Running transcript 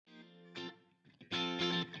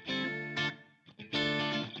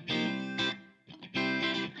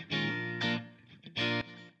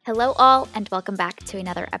Hello, all, and welcome back to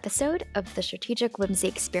another episode of the Strategic Whimsy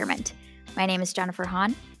Experiment. My name is Jennifer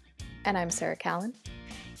Hahn. And I'm Sarah Callan.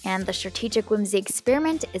 And the Strategic Whimsy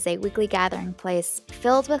Experiment is a weekly gathering place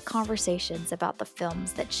filled with conversations about the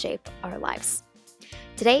films that shape our lives.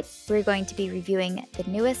 Today, we're going to be reviewing the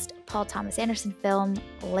newest Paul Thomas Anderson film,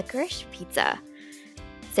 Licorice Pizza.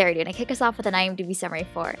 Sarah, do you want to kick us off with an IMDb summary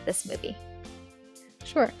for this movie?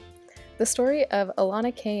 Sure. The story of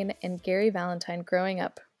Alana Kane and Gary Valentine growing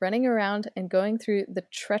up, running around and going through the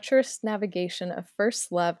treacherous navigation of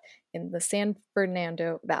first love in the San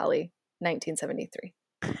Fernando Valley, 1973.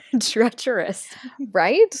 Treacherous.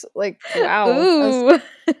 Right? Like, wow. Ooh. I was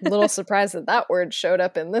a little surprised that word showed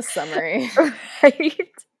up in this summary.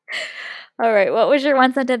 Right. All right. What was your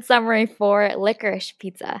one-sentence summary for Licorice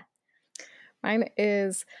Pizza? Mine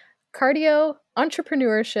is cardio,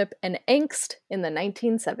 entrepreneurship, and angst in the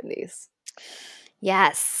 1970s.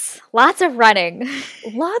 Yes. Lots of running.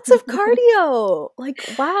 Lots of cardio.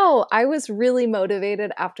 Like, wow. I was really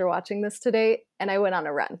motivated after watching this today, and I went on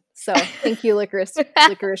a run. So thank you,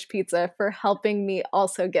 Licorice Pizza, for helping me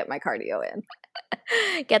also get my cardio in.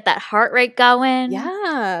 Get that heart rate going.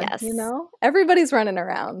 Yeah. Yes. You know, everybody's running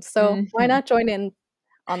around. So why not join in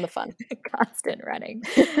on the fun? Constant running.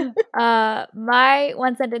 My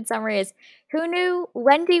one-sentence summary is, who knew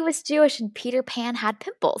Wendy was Jewish and Peter Pan had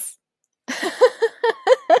pimples?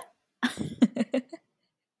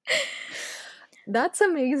 That's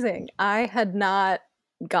amazing. I had not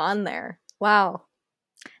gone there. Wow.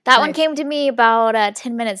 That one came to me about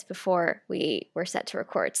 10 minutes before we were set to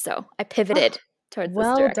record, so I pivoted towards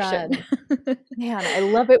this direction. Done. Man, I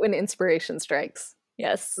love it when inspiration strikes.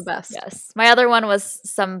 Yes. The best. Yes. My other one was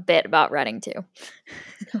some bit about running too.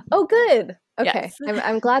 Oh, good. Okay. Yes.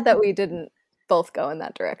 I'm glad that we didn't both go in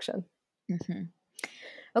that direction. Mm-hmm.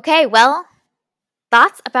 Okay, well,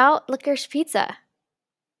 thoughts about Licorice Pizza?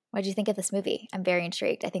 What did you think of this movie? I'm very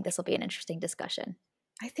intrigued. I think this will be an interesting discussion.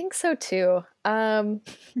 I think so too. I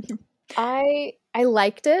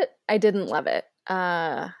liked it. I didn't love it.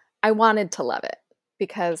 I wanted to love it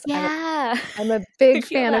because I'm a big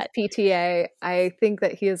fan of PTA. I think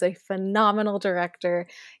that he is a phenomenal director.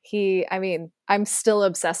 I'm still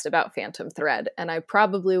obsessed about Phantom Thread, and I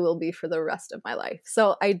probably will be for the rest of my life.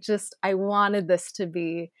 So I wanted this to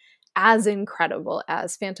be as incredible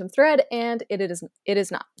as Phantom Thread, and it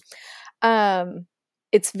is not.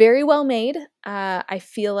 It's very well made. I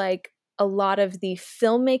feel like a lot of the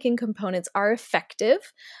filmmaking components are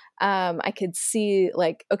effective. I could see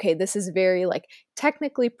like, okay, this is very like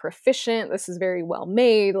technically proficient. This is very well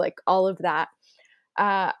made, like all of that.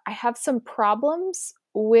 I have some problems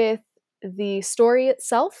with the story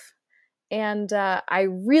itself. And I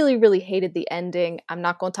really, really hated the ending. I'm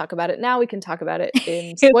not going to talk about it now. We can talk about it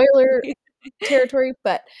in spoiler territory,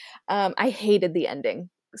 but I hated the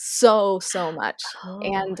ending so much. Oh.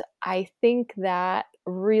 And I think that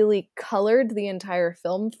really colored the entire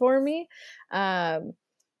film for me.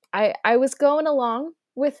 I was going along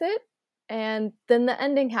with it, and then the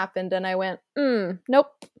ending happened, and I went,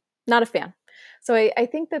 nope, not a fan. So I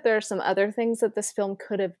think that there are some other things that this film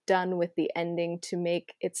could have done with the ending to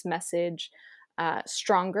make its message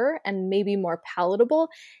stronger and maybe more palatable.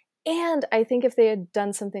 And I think if they had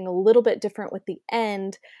done something a little bit different with the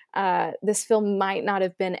end, this film might not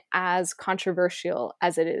have been as controversial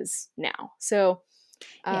as it is now. So,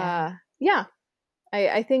 I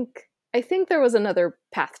think there was another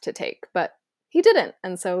path to take, but he didn't.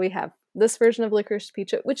 And so we have this version of Licorice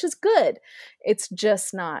Pizza, which is good. It's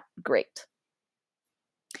just not great.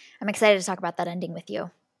 I'm excited to talk about that ending with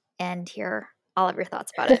you and hear all of your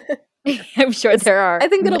thoughts about it. I'm sure there are. I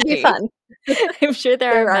think it'll be fun. I'm sure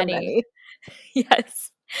there are many.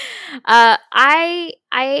 Yes. I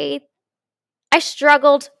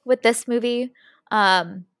struggled with this movie.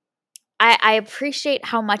 I appreciate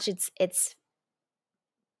how much it's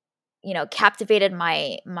captivated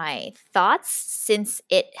my thoughts since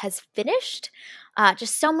it has finished.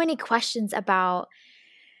 Just so many questions about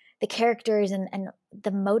the characters and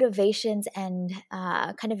the motivations and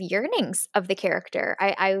kind of yearnings of the character.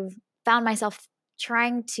 I've found myself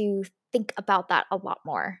trying to think about that a lot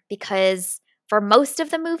more because for most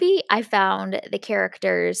of the movie, I found the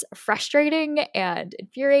characters frustrating and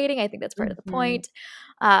infuriating. I think that's part of the point.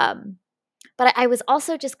 But I was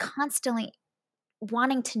also just constantly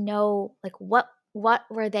wanting to know, like, what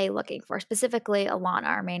were they looking for? Specifically, Alana,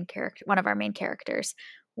 our main character, one of our main characters.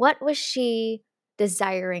 What was she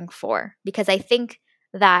desiring for? Because I think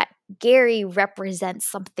that Gary represents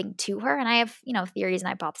something to her, and I have theories and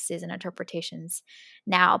hypotheses and interpretations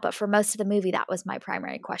now, but for most of the movie that was my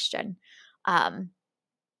primary question.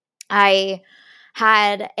 I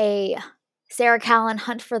had a Sarah Callan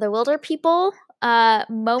Hunt for the Wilder People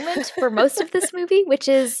moment for most of this movie, which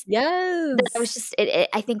is that I was Yes. just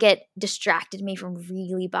I think it distracted me from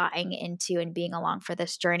really buying into and being along for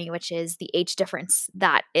this journey, which is the age difference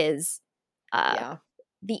that is uh, Yeah.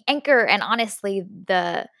 the anchor and honestly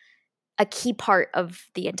a key part of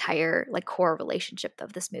the entire like core relationship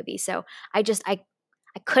of this movie. So I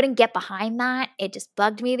couldn't get behind that. It just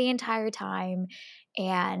bugged me the entire time,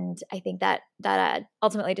 and I think that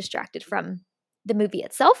ultimately distracted from the movie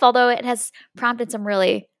itself. Although it has prompted some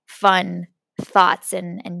really fun thoughts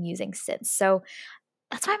and musings since. So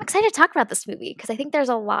that's why I'm excited to talk about this movie because I think there's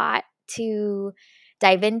a lot to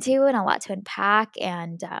dive into and a lot to unpack,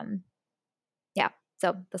 and yeah,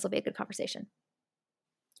 so this will be a good conversation.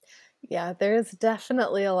 Yeah, there's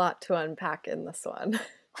definitely a lot to unpack in this one.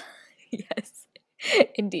 Yes,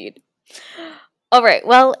 indeed. All right.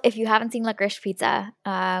 Well, if you haven't seen Licorice Pizza,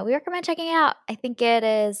 we recommend checking it out. I think it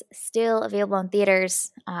is still available in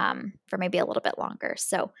theaters for maybe a little bit longer.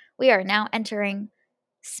 So we are now entering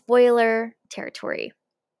spoiler territory.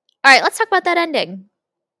 All right, let's talk about that ending.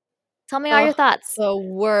 Tell me all Oh, your thoughts. the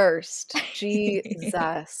worst.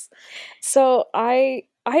 Jesus. So I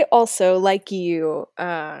also, like you,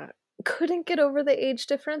 couldn't get over the age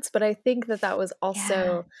difference, but I think that that was Yeah.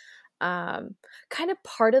 also um, kind of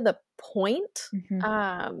part of the point. Hmm.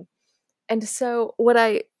 Um, and so what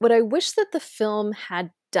I wish that the film had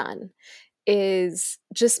done is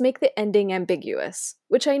just make the ending ambiguous,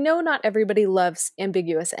 which I know not everybody loves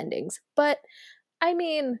ambiguous endings, but I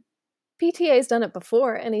mean, PTA's done it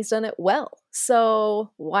before and he's done it well.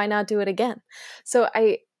 So why not do it again? So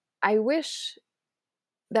I wish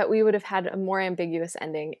that we would have had a more ambiguous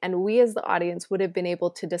ending and we as the audience would have been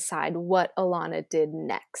able to decide what Alana did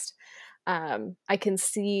next. I can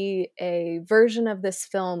see a version of this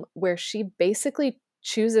film where she basically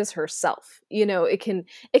chooses herself. You know, it can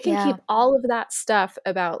Yeah. keep all of that stuff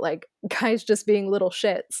about like guys just being little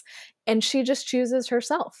shits and she just chooses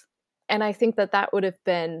herself. And I think that that would have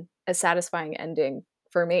been a satisfying ending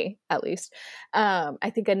for me at least.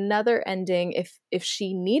 I think another ending, if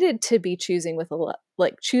she needed to be choosing with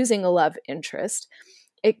like choosing a love interest,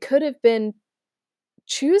 it could have been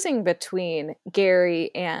choosing between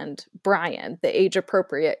Gary and Brian, the age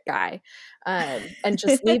appropriate guy, and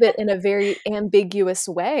just leave it in a very ambiguous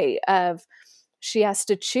way of she has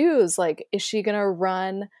to choose like, is she going to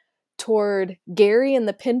run toward Gary and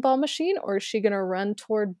the pinball machine or is she going to run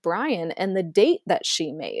toward Brian and the date that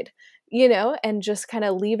she made, you know, and just kind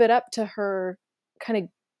of leave it up to her kind of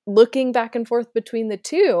looking back and forth between the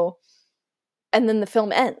two. And then the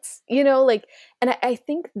film ends, you know, like, and I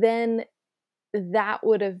think then that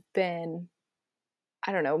would have been,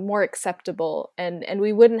 I don't know, more acceptable and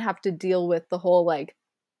we wouldn't have to deal with the whole like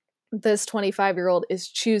this 25-year-old is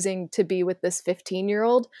choosing to be with this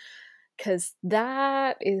 15-year-old cuz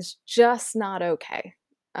that is just not okay.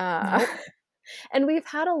 Uh Nope. and we've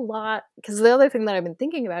had a lot cuz the other thing that I've been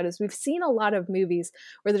thinking about is we've seen a lot of movies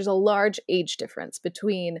where there's a large age difference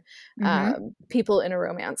between Hmm. people in a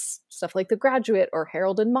romance, stuff like The Graduate or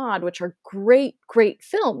Harold and Maude, which are great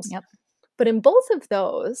films. Yep. But in both of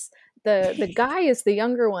those, the guy is the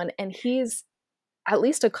younger one, and he's at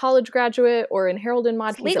least a college graduate, or in Harold and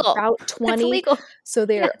Maude, It's he's legal. about It's 20, legal. so Yes.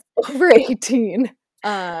 they're over 18.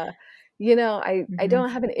 Uh, you know, I Hmm. don't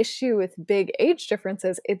have an issue with big age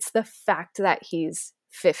differences. It's the fact that he's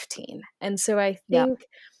 15. And so I Yep. think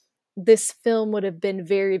this film would have been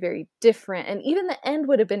very different, and even the end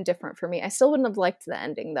would have been different for me. I still wouldn't have liked the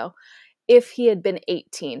ending though if he had been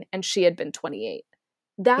 18 and she had been 28.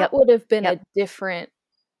 That Yep. would have been a Yep. different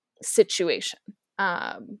situation.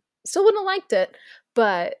 Still wouldn't have liked it,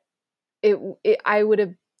 but it I would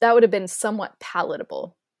have that would have been somewhat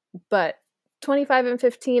palatable. But 25 and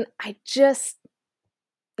 15, I just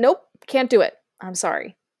nope, can't do it. I'm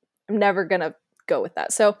sorry. I'm never gonna go with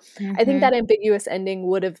that. So I think Hmm. that ambiguous ending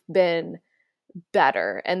would have been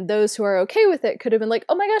better. And those who are okay with it could have been like,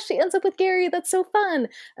 oh my gosh, she ends up with Gary. That's so fun.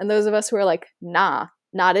 And those of us who are like, nah,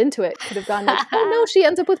 not into it, could have gone like, oh no, she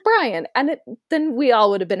ends up with Brian. And then we all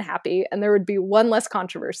would have been happy. And there would be one less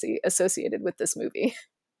controversy associated with this movie.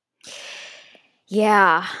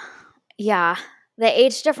 Yeah. Yeah. The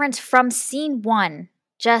age difference from scene 1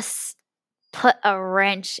 just put a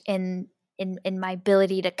wrench in my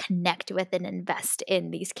ability to connect with and invest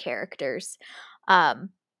in these characters. Um,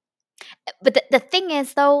 but the thing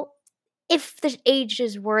is though, if the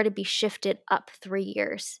ages were to be shifted up 3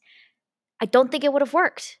 years, I don't think it would have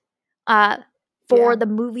worked, uh, for Yeah. the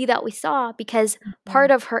movie that we saw because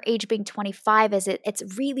part Mhm. of her age being 25 is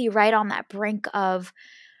it's really right on that brink of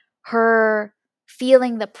her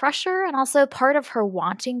feeling the pressure and also part of her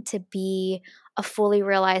wanting to be a a fully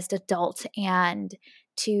realized adult and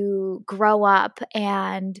to grow up.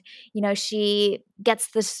 And, she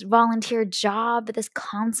gets this volunteer job at this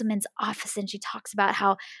consummate's office, and she talks about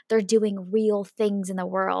how they're doing real things in the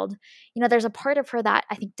world. There's a part of her that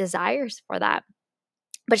I think desires for that.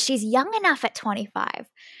 But she's young enough at 25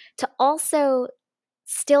 to also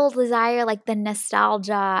still desire like the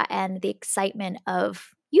nostalgia and the excitement of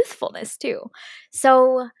youthfulness too.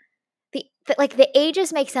 So the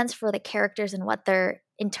ages make sense for the characters and what they're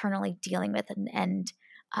internally dealing with, and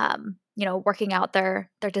working out their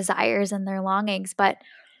desires and their longings. But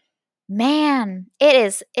man, it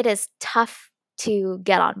is tough to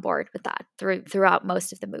get on board with that throughout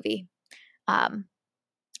most of the movie. Um,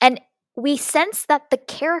 and we sense that the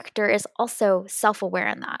character is also self-aware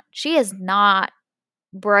in that. She is not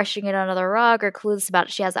brushing it under the rug or clueless about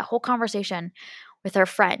it. She has that whole conversation with her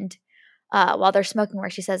friend while they're smoking, where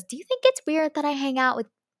she says, "Do you think it's weird that I hang out with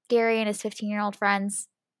Gary and his 15-year-old friends?"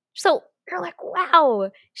 So you're like,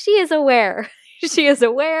 wow, she is aware. She is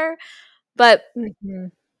aware, but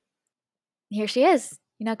here she is,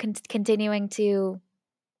 continuing to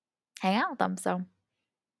hang out with them. So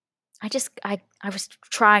I was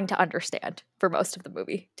trying to understand for most of the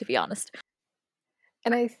movie, to be honest.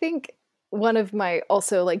 And I think one of my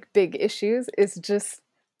also, like, big issues is just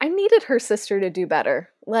I needed her sister to do better.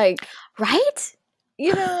 Like, Right?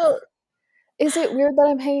 you know, is it weird that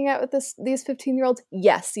I'm hanging out with these 15-year-olds?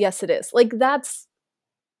 Yes, yes, it is. Like, that's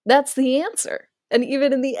the answer. And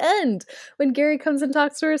even in the end, when Gary comes and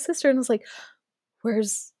talks to her sister and is like,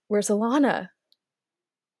 "Where's Alana?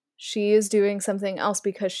 She is doing something else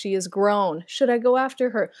because she is grown. Should I go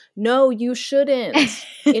after her? No, you shouldn't.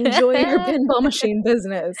 Enjoy your pinball machine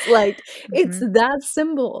business." Like, it's Mhm. that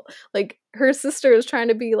simple. Like, her sister is trying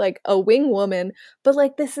to be, like, a wing woman, but,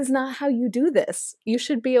 like, this is not how you do this. You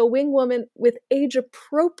should be a wing woman with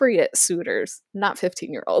age-appropriate suitors, not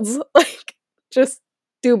 15-year-olds. Like, just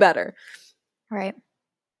do better. Right.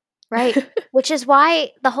 Right. Which is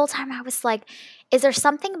why the whole time I was like, is there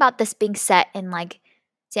something about this being set in, like,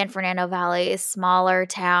 San Fernando Valley, a smaller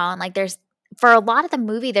town? Like, there's for a lot of the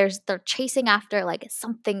movie, they're chasing after, like,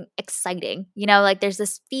 something exciting, like, there's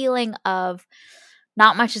this feeling of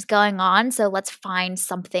not much is going on, so let's find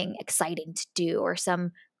something exciting to do or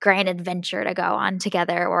some grand adventure to go on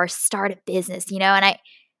together or start a business, and I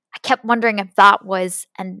kept wondering if that was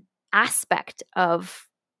an aspect of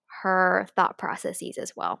her thought processes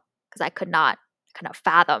as well, because I could not kind of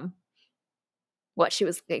fathom what she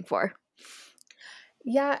was looking for.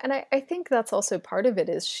 Yeah, and I think that's also part of it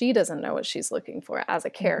is she doesn't know what she's looking for as a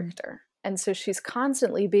Mhm. character. And so she's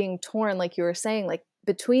constantly being torn, like you were saying, like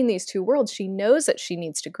between these two worlds. She knows that she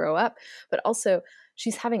needs to grow up, but also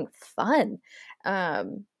she's having fun.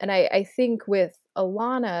 And I think with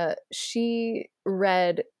Alana, she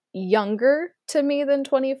read younger to me than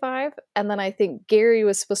 25. And then I think Gary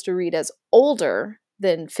was supposed to read as older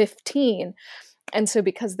than 15. And so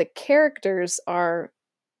because the characters are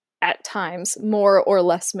at times more or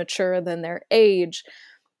less mature than their age,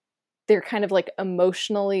 they're kind of like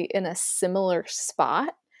emotionally in a similar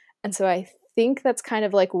spot. And so I think that's kind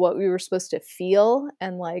of like what we were supposed to feel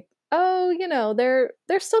and like, oh, they're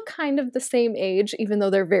still kind of the same age, even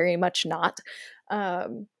though they're very much not.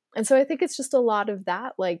 And so I think it's just a lot of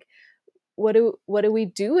that. Like, what do we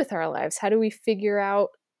do with our lives? How do we figure out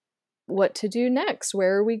what to do next?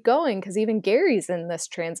 Where are we going? Because even Gary's in this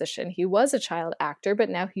transition. He was a child actor, but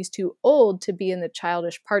now he's too old to be in the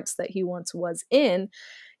childish parts that he once was in.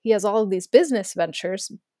 He has all of these business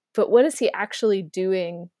ventures, but what is he actually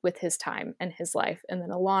doing with his time and his life? And then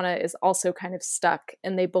Alana is also kind of stuck,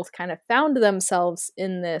 and they both kind of found themselves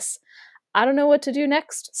in this I don't know what to do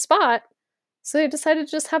next spot. So they decided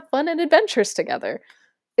to just have fun and adventures together.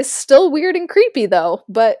 It's still weird and creepy though,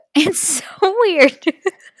 but It's so weird.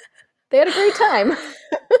 they had a great time.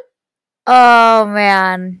 Oh,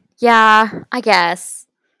 man. Yeah, I guess.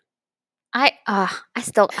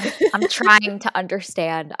 I'm trying to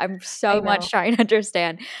understand. I'm I so much know. trying to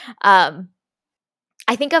understand. Um,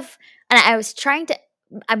 I think of and I was trying to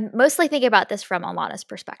I'm mostly thinking about this from Alana's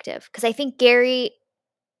perspective, because I think Gary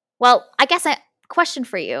well, I guess a question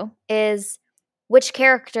for you is, which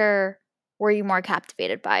character were you more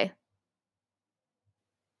captivated by?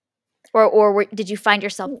 Or did you find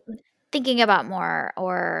yourself thinking about more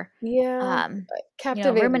or, Yeah, um,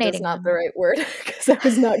 captivated is ruminating not on the more? right word because I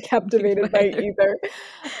was not captivated by Either.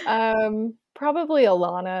 either. Probably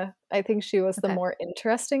Alana. I think she was the Okay. more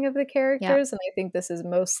interesting of the Yeah. characters, and I think this is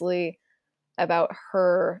mostly about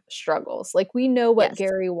her struggles. Like, we know what Yes.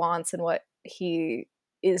 Gary wants and what he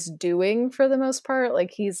is doing for the most part.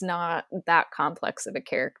 Like, he's not that complex of a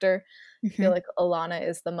character. I feel Mhm. like Alana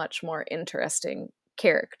is the much more interesting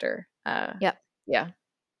character. Yep. Yeah.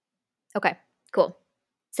 Okay. Cool.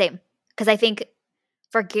 Same. Because I think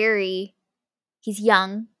for Gary, he's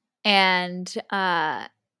young, and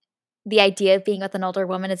the idea of being with an older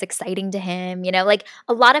woman is exciting to him. Like,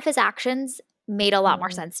 a lot of his actions made a lot more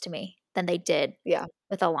Mhm. sense to me than they did Yeah.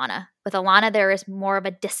 with Alana. With Alana, there is more of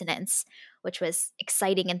a dissonance, which was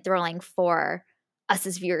exciting and thrilling for us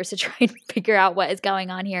as viewers to try and figure out what is going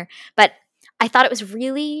on here. But I thought it was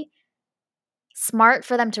really smart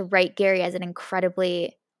for them to write Gary as an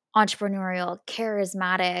incredibly entrepreneurial,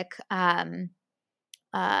 charismatic,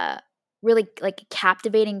 uh, really, like,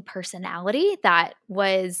 captivating personality that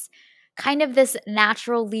was kind of this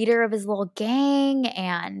natural leader of his little gang,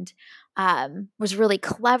 and was really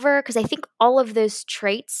clever, because I think all of those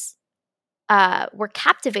traits were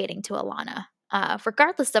captivating to Alana,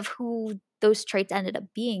 regardless of who those traits ended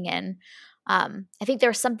up being in. I think there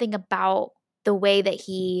was something about the way that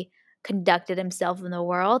he conducted himself in the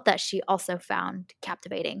world that she also found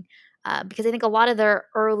captivating. Because I think a lot of their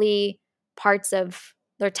early parts of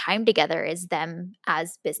their time together is them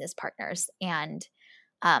as business partners. And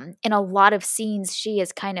in a lot of scenes, she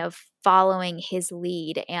is kind of following his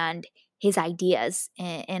lead and his ideas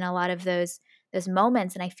in a lot of those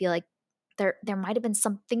moments. And I feel like there might have been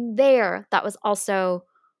something there that was also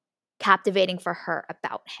captivating for her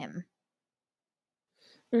about him.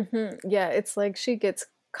 Yeah, it's like she gets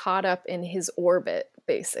caught up in his orbit,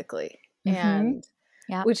 basically. Mhm. And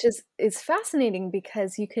Yep. which is fascinating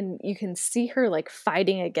because you can see her, like,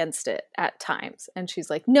 fighting against it at times, and she's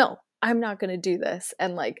like, "No, I'm not gonna do this,"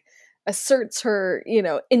 and, like, asserts her,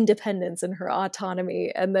 independence and her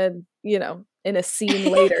autonomy, and then, in a scene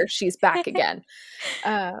later, she's back again.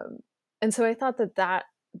 Um, and so I thought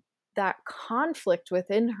that conflict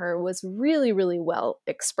within her was really, really well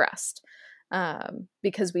expressed,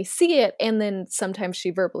 because we see it and then sometimes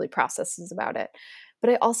she verbally processes about it. But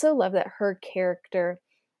I also love that her character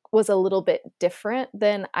was a little bit different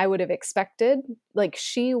than I would have expected. Like,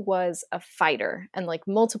 she was a fighter, and, like,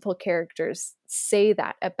 multiple characters say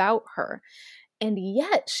that about her. And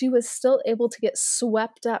yet she was still able to get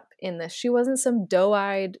swept up in this. She wasn't some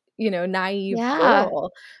doe-eyed, naive Yeah.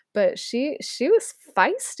 girl, but she was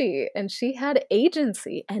feisty and she had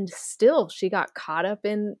agency, and still she got caught up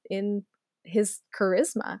in his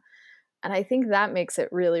charisma. And I think that makes it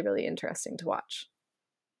really, really interesting to watch.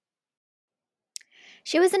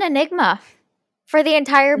 She was an enigma for the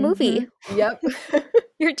entire movie. Mhm. Yep.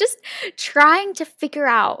 You're just trying to figure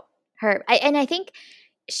out her. And I think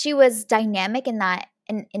she was dynamic in that,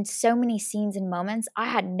 in so many scenes and moments, I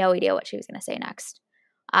had no idea what she was gonna say next.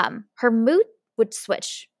 Her mood would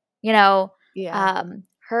switch, you know, Yeah.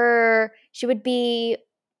 her she would be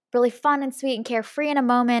really fun and sweet and carefree in a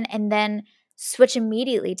moment, and then switch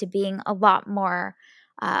immediately to being a lot more,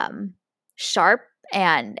 um, sharp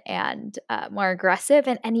and more aggressive,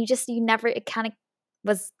 and you never it kinda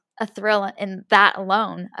was a thrill in that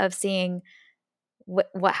alone of seeing what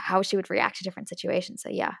how she would react to different situations. So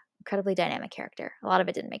yeah, incredibly dynamic character. A lot of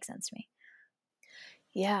it didn't make sense to me.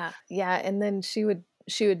 Yeah, yeah, and then she would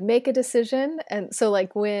make a decision, and so,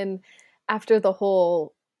 like, when after the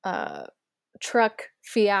whole, truck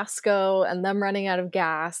fiasco and them running out of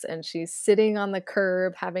gas, and she's sitting on the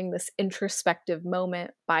curb having this introspective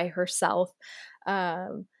moment by herself,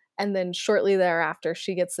 um, and then shortly thereafter,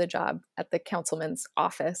 she gets the job at the councilman's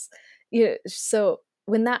office. So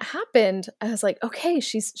when that happened, I was like, "Okay,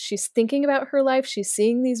 she's thinking about her life, she's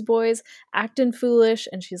seeing these boys acting foolish,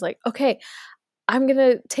 and she's like, 'Okay, I'm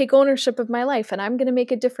gonna take ownership of my life and I'm gonna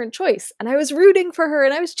make a different choice.'" And I was rooting for her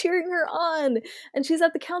and I was cheering her on. And she's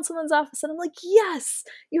at the councilman's office and I'm like, yes,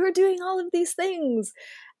 you are doing all of these things.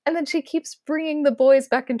 And then she keeps bringing the boys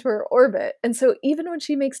back into her orbit. And so even when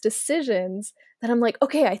she makes decisions that I'm like,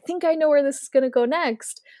 okay, I think I know where this is gonna go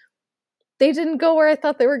next, they didn't go where I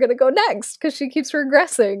thought they were gonna go next because she keeps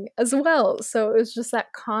regressing as well. So it was just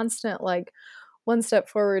that constant, like, one step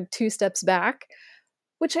forward, two steps back,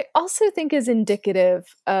 which I also think is indicative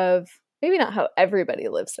of maybe not how everybody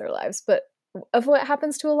lives their lives, but of what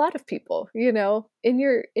happens to a lot of people, in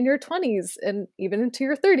your 20s and even into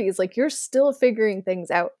your 30s, like, you're still figuring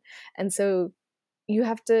things out. And so you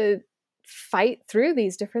have to fight through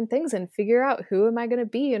these different things and figure out, who am I going to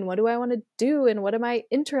be and what do I want to do and what am I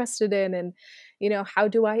interested in, and how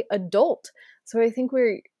do I adult. So I think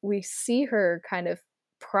we see her kind of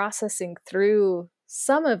processing through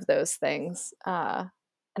some of those things,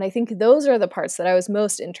 and I think those are the parts that I was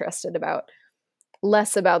most interested about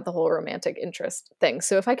less about the whole romantic interest thing.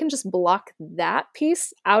 So if I can just block that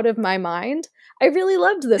piece out of my mind, I really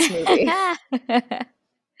loved this movie.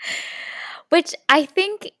 Which I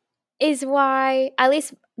think is why, at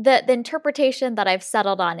least the interpretation that I've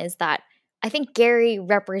settled on is that I think Gary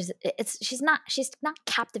represents it's she's not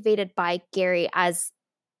captivated by Gary as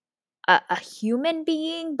a human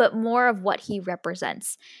being, but more of what he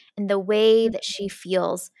represents and the way that she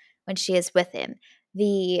feels when she is with him.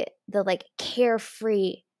 The like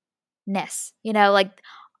carefreeness, like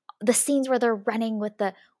the scenes where they're running with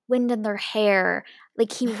the wind in their hair.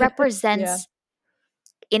 Like he Yeah. represents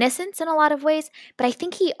innocence in a lot of ways, but I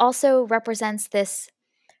think he also represents this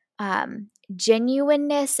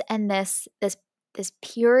genuineness and this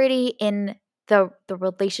purity in the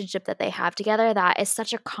relationship that they have together that is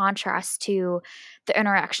such a contrast to the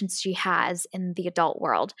interactions she has in the adult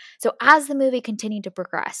world. So as the movie continued to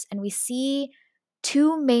progress and we see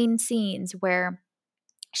two main scenes where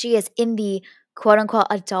she is in the quote unquote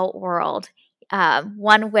adult world.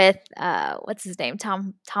 One with what's his name,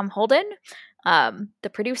 Tom Holden, the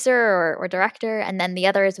producer or director, and then the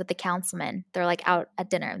other is with the councilman. They're like out at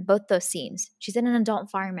dinner. Both those scenes, she's in an adult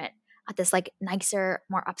environment at this like nicer,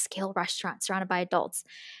 more upscale restaurant surrounded by adults,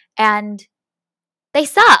 and they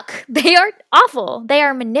suck. They are awful. They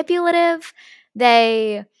are manipulative.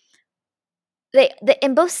 They they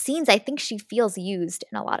in both scenes, I think she feels used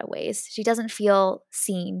in a lot of ways. She doesn't feel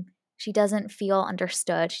seen. She doesn't feel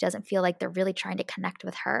understood. She doesn't feel like they're really trying to connect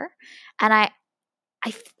with her. And I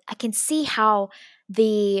can see how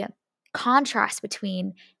the contrast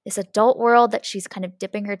between this adult world that she's kind of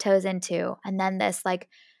dipping her toes into and then this like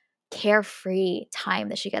carefree time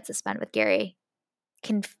that she gets to spend with Gary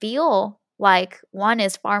can feel like one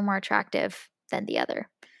is far more attractive than the other.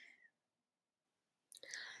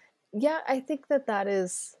 Yeah, I think that's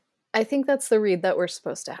the read that we're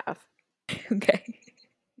supposed to have. Okay.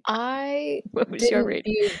 I What was your didn't read?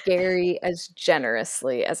 view Gary as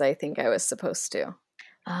generously as I think I was supposed to,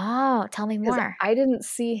 Oh, tell me because more. I didn't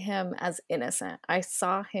see him as innocent. I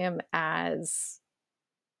saw him as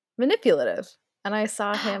manipulative, and I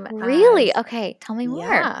saw him Really? as Okay, tell me more.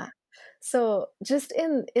 yeah. So, just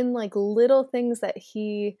in, like, little things that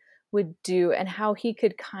he would do and how he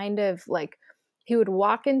could kind of, like he would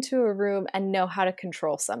walk into a room and know how to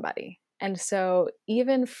control somebody. And so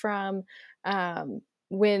even from,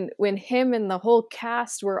 when him and the whole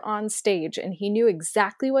cast were on stage and he knew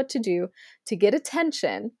exactly what to do to get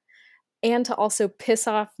attention and to also piss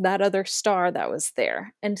off that other star that was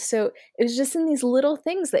there. And so it was just in these little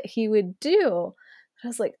things that he would do. I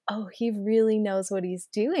was like, oh, he really knows what he's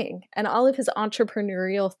doing. And all of his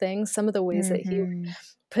entrepreneurial things, some of the ways that he would Mhm.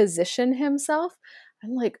 position himself,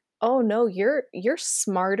 I'm like, oh no, you're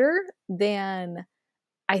smarter than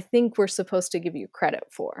I think we're supposed to give you credit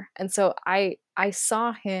for. And so I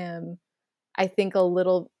saw him, I think, a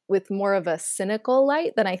little with more of a cynical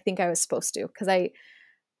light than I think I was supposed to. Because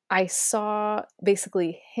I saw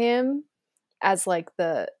basically him as like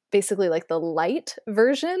the basically like the light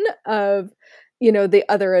version of, the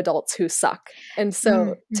other adults who suck. And so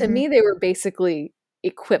Mm, to mhm. me, they were basically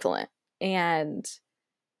equivalent. And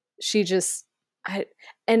she just I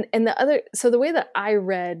and the other so the way that I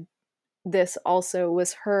read this also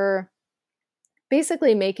was her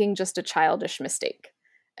basically making just a childish mistake,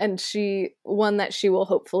 and she one that she will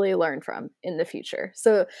hopefully learn from in the future.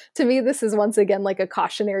 So to me, this is once again like a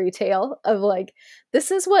cautionary tale of like,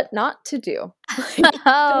 this is what not to do. Like, don't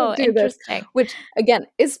Oh, do this, interesting. which again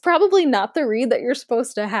is probably not the read that you're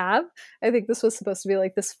supposed to have. I think this was supposed to be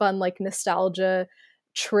like this fun like nostalgia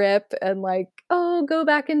trip and like, oh, go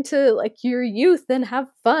back into like your youth and have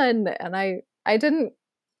fun. And I didn't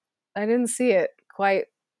see it quite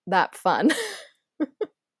that fun.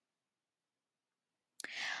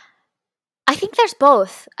 I think there's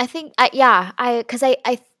both. I think yeah, I 'cause I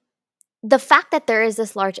the fact that there is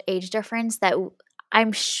this large age difference that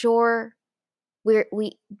I'm sure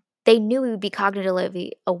we they knew we would be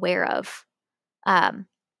cognitively aware of, um,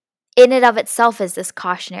 in and of itself is this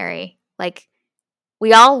cautionary, like,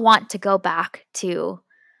 we all want to go back to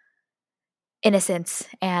innocence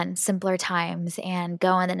and simpler times and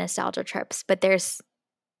go on the nostalgia trips, but there's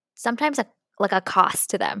sometimes a cost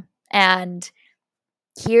to them, and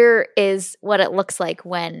here is what it looks like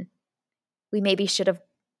when we maybe should have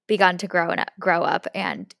begun to grow up,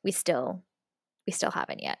 and we still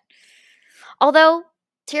haven't yet. Although,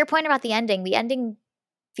 to your point about the ending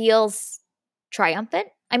feels triumphant.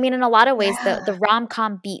 I mean, in a lot of ways, the Yeah.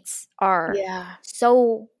 rom-com beats are Yeah.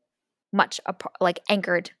 so much like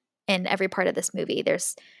anchored in every part of this movie.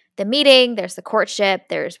 There's the meeting, there's the courtship,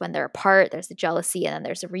 there's when they're apart, there's the jealousy, and then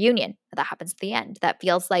there's a reunion that happens at the end. That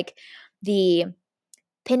feels like the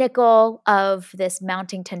pinnacle of this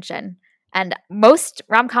mounting tension. And most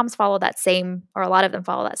rom-coms follow that same, or a lot of them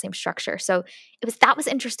follow that same structure. So that was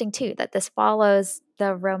interesting too, that this follows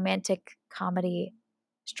the romantic comedy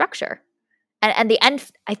structure. And the end,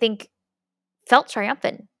 I think, felt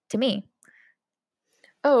triumphant to me.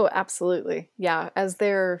 Oh, absolutely. Yeah, as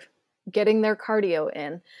they're getting their cardio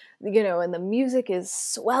in, and the music is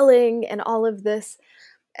swelling and all of this.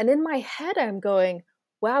 And in my head, I'm going,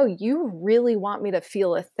 wow, you really want me to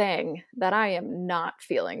feel a thing that I am not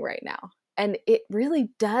feeling right now. And it really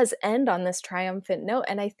does end on this triumphant note.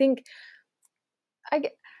 And I think I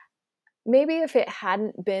maybe if it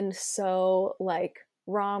hadn't been so like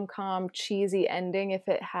rom-com cheesy ending, if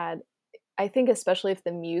it had, I think especially if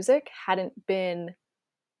the music hadn't been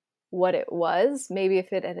what it was, maybe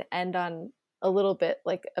if it had end on a little bit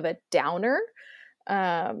like of a downer,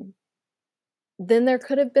 um, then there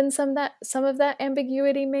could have been some of that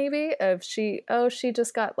ambiguity maybe of she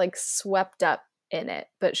just got like swept up in it,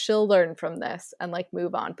 but she'll learn from this and like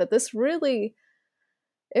move on. But this really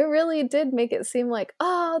it really did make it seem like,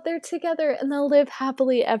 oh, they're together and they'll live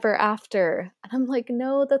happily ever after. And I'm like,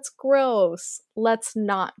 no, that's gross. Let's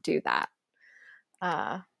not do that.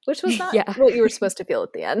 Which was not Yeah. what you were supposed to feel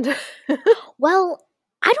at the end. Well,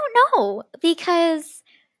 I don't know, because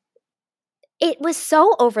it was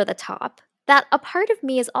so over the top that a part of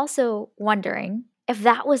me is also wondering if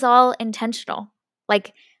that was all intentional.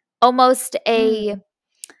 Like, almost a, Mm.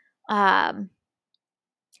 um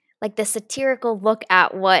like the satirical look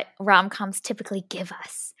at what rom-coms typically give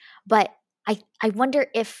us. But I wonder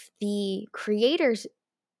if the creators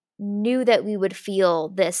knew that we would feel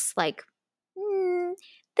this, like, "Mm,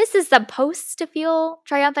 this is supposed to feel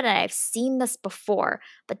triumphant, and I've seen this before,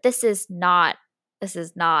 but this is not this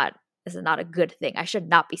is not a good thing. I should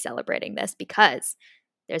not be celebrating this because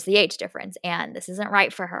there's the age difference, and this isn't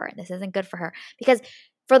right for her, and this isn't good for her." Because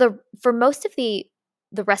for most of the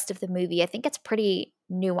rest of the movie, I think it's pretty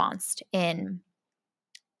nuanced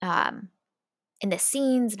um in the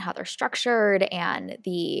scenes and how they're structured and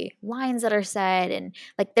the lines that are said, and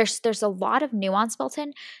like there's a lot of nuance built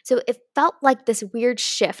in. So it felt like this weird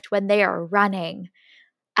shift when they are running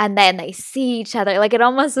and then they see each other. Like, it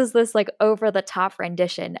almost is this like over the top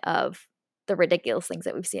rendition of the ridiculous things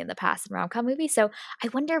that we've seen in the past in rom-com movies. So I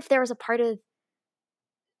wonder if there was a part of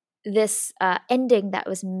this ending that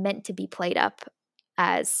was meant to be played up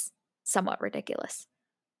as somewhat ridiculous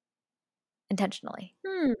intentionally.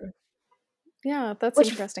 Hmm. Yeah, that's Which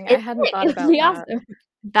interesting. it I hadn't thought it would about be that. awesome if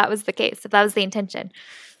that was the case, if that was the intention.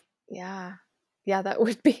 Yeah. Yeah, that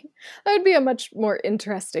would be a much more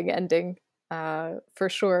interesting ending, for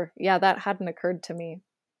sure. Yeah, that hadn't occurred to me.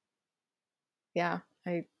 Yeah,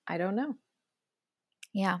 I don't know.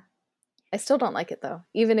 Yeah. I still don't like it though.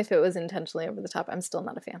 Even if it was intentionally over the top, I'm still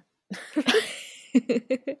not a fan.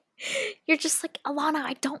 You're just like, "Alana,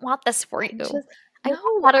 I don't want this for I you. just I no,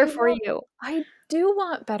 want better for you." I do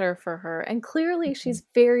want better for her. And clearly Mhm. she's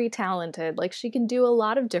very talented. Like she can do a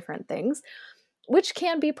lot of different things, which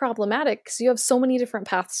can be problematic because you have so many different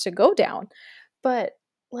paths to go down. But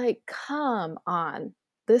like, come on.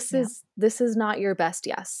 Yeah. This is not your best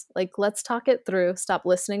yes. Like, let's talk it through. Stop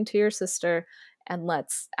listening to your sister and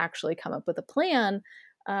let's actually come up with a plan.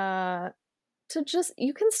 To just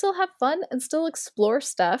you can still have fun and still explore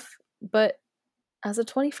stuff, but as a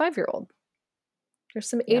 25-year-old, there's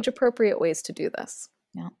some Yep. age appropriate ways to do this.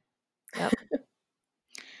 Yeah. Yep.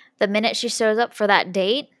 The minute she shows up for that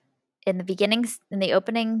date in the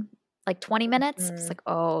opening, like, 20 minutes, it's Mm. like,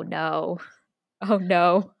 "Oh, no. Oh,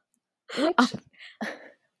 no." Oh, Which go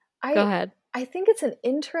I ahead. I think it's an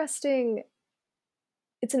interesting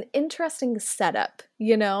setup,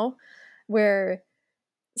 where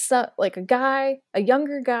like a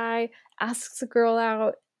younger guy asks a girl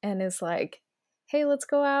out and is like, "Hey, let's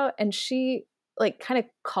go out." And she like kind of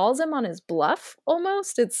calls him on his bluff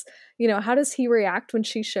almost. It's, how does he react when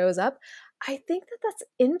she shows up? I think that that's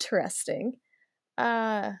interesting.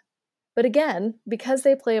 Uh but again, because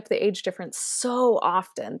they play up the age difference so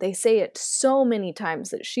often, they say it so many times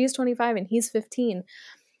that she's 25 and he's 15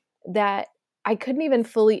 that I couldn't even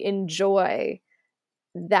fully enjoy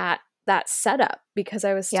that setup because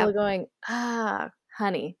I was still Yep. going,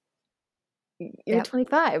 honey, you're Yep.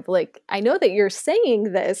 25. Like, I know that you're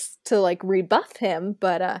saying this to like rebuff him,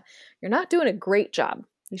 but you're not doing a great job.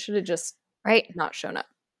 You should have just Right. not shown up."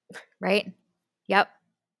 Right. Yep.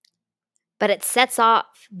 But it sets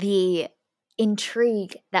off the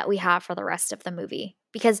intrigue that we have for the rest of the movie,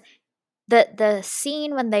 because the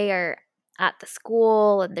scene when they are at the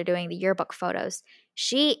school and they're doing the yearbook photos,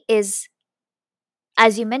 she is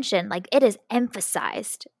as you mentioned, like, it is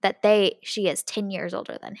emphasized that she is 10 years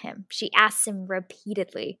older than him. She asks him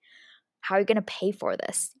repeatedly, "How are you gonna pay for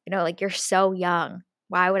this? You know, like, you're so young.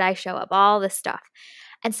 Why would I show up?" All this stuff.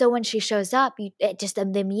 And so when she shows up, the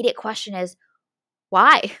immediate question is,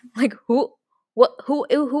 "Why?" Like,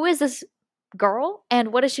 who is this girl,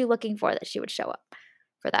 and what is she looking for that she would show up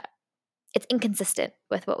for that? It's inconsistent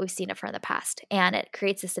with what we've seen of her in the past, and it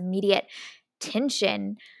creates this immediate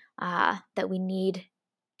tension, that we need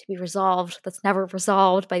to be resolved, that's never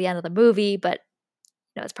resolved by the end of the movie, but,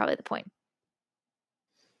 it's probably the point.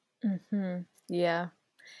 Mhm. Yeah.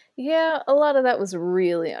 Yeah, a lot of that was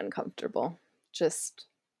really uncomfortable. Just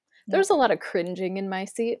Yep. there's a lot of cringing in my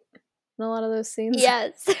seat in a lot of those scenes.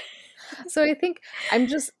 Yes. So I think I'm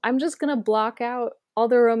just gonna block out all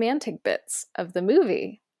the romantic bits of the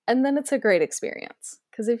movie, and then it's a great experience.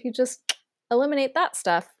 Because if you just eliminate that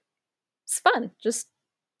stuff, it's fun. Just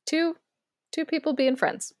two people being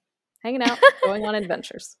friends, hanging out, going on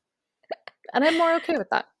adventures, and I'm more okay with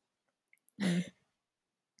that. Mm.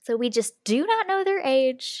 So we just do not know their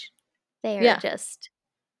age. They are Yeah. just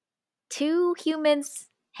 2 humans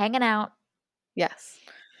hanging out. Yes.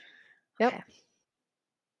 Yep. Okay.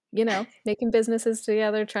 Making businesses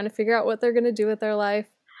together, trying to figure out what they're gonna do with their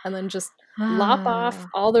life, and then just lop off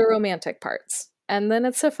all the romantic parts. And then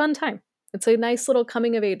it's a fun time. It's a nice little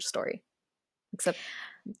coming of age story. Except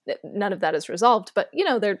that none of that is resolved, but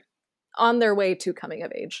they're on their way to coming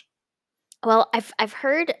of age. Well, I've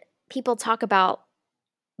heard people talk about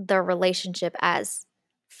their relationship as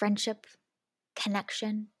friendship,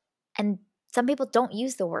 connection, and some people don't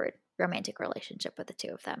use the word romantic relationship with the two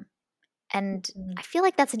of them. And Mhm. I feel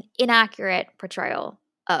like that's an inaccurate portrayal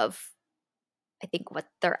of, I think, what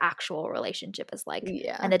their actual relationship is like and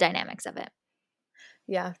Yeah. the dynamics of it.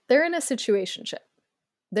 Yeah. They're in a situationship.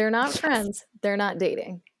 They're not Yes. friends. They're not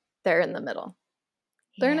dating. They're in the middle.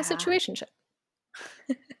 They're in a Yeah. situationship.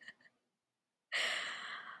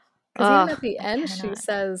 Because even Oh, at the I end, she cannot.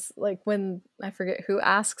 says, like, when I forget who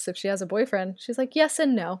asks if she has a boyfriend, she's like, yes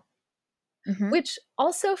and no, Mhm. which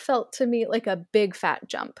also felt to me like a big fat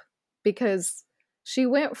jump because she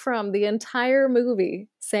went from the entire movie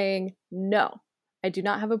saying, no, I do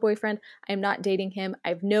not have a boyfriend. I'm not dating him. I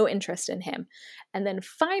have no interest in him. And then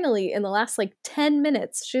finally, in the last like 10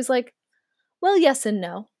 minutes, she's like, well, yes and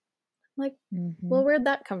no. Like, well, Mhm. where'd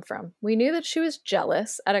that come from? We knew that she was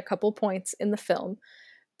jealous at a couple points in the film,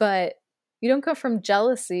 but you don't go from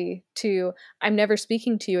jealousy to I'm never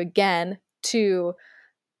speaking to you again to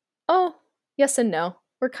oh, yes and no.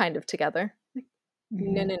 We're kind of together. Like,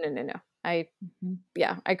 no, Mhm. no, no, no, no. I Mhm.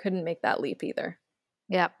 yeah, I couldn't make that leap either.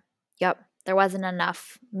 Yep. Yep. There wasn't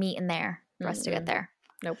enough meat in there for us to get Mm-mm. there.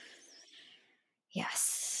 Nope.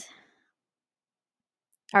 Yes.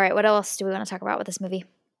 All right, what else do we wanna talk about with this movie?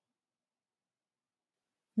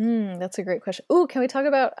 That's a great question. Ooh, can we talk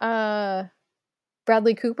about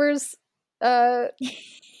Bradley Cooper's uh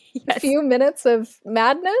Yes. few minutes of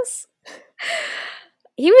madness?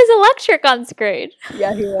 He was electric on screen.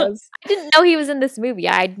 Yeah, he was. I didn't know he was in this movie.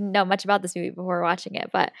 I didn't know much about this movie before watching it,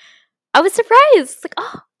 but I was surprised. It's like,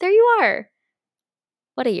 "Oh, there you are."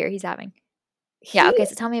 What a year he's having. Yeah, He okay,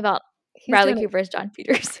 so tell me about he's Bradley doing it. Cooper as John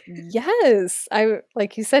Peters. Yes. I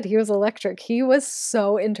like you said, he was electric. He was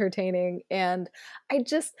so entertaining, and I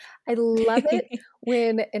love it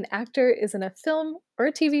when an actor is in a film or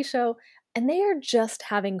a TV show and they are just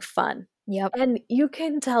having fun. Yep. And you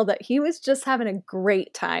can tell that he was just having a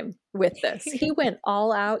great time with this. He went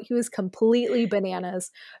all out. He was completely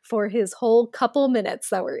bananas for his whole couple minutes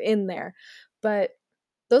that were in there. But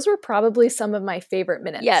those were probably some of my favorite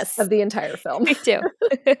minutes Yes, of the entire film. me too.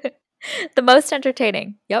 The most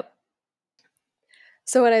entertaining. Yep.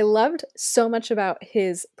 So, what I loved so much about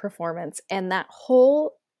his performance and that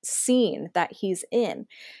whole scene that he's in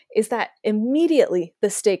is that immediately the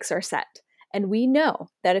stakes are set. And we know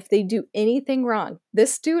that if they do anything wrong,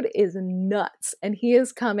 this dude is nuts and he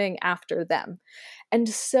is coming after them. And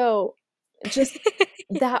so, just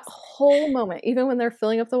that Yes. whole moment, even when they're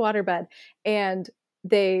filling up the waterbed and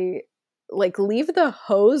they like leave the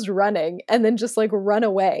hose running and then just like run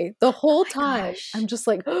away the Oh whole my time, I'm gosh. just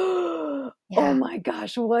like, oh Yeah. my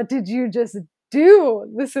gosh, what did you just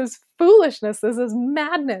do? This is foolishness. This is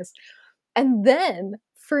madness. And then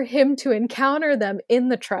for him to encounter them in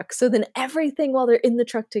the truck. So then everything while they're in the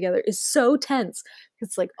truck together is so tense.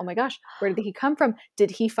 It's like, oh my gosh, where did he come from?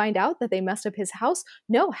 Did he find out that they messed up his house?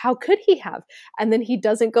 No, how could he have? And then he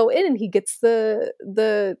doesn't go in and he gets the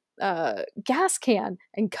gas can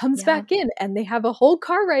and comes Yep. back in and they have a whole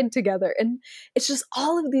car ride together. And it's just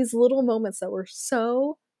all of these little moments that were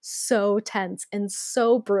so tense and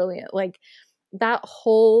so brilliant. Like that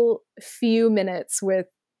whole few minutes with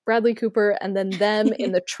Bradley Cooper and then them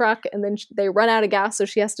in the truck, and then they run out of gas, so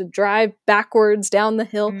she has to drive backwards down the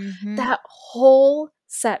hill. Mhm. That whole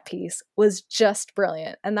set piece was just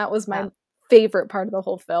brilliant, and that was my Yep. favorite part of the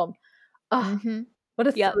whole film. Oh, Mhm. what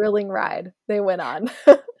a Yep. thrilling ride they went on.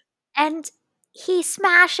 And he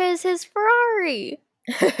smashes his Ferrari.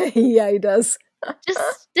 Yeah, he does.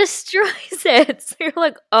 Just destroys it. So you're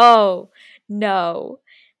like, "Oh, no.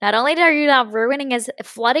 Not only are you now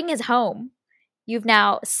flooding his home, you've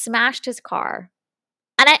now smashed his car."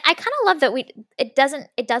 And I kinda love that it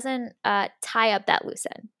doesn't tie up that loose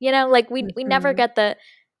end, you know? Like, we never Mhm. get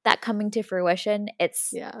that coming to fruition.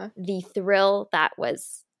 It's Yeah. the thrill that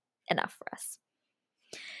was enough for us.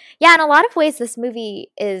 Yeah, in a lot of ways, this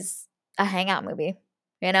movie is a hangout movie,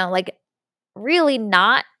 you know? Like, really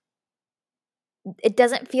not it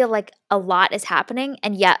doesn't feel like a lot is happening,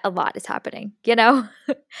 and yet a lot is happening, you know?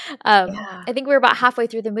 Yeah. I think we were about halfway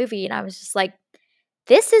through the movie, and I was just like,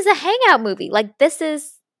 "This is a hangout movie." Like, this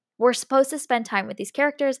is we're supposed to spend time with these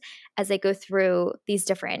characters as they go through these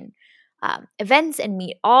different, events and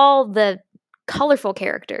meet all the colorful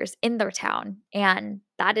characters in their town, and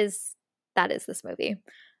that is this movie.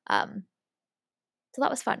 Um, so that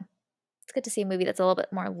was fun. It's good to see a movie that's a little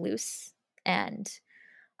bit more loose and,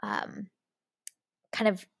 um kind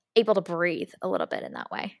of able to breathe a little bit in that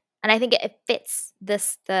way. And I think it fits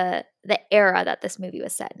the era that this movie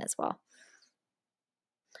was set in as well.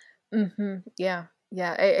 Mhm. Yeah.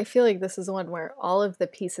 Yeah. I feel like this is one where all of the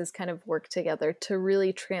pieces kind of work together to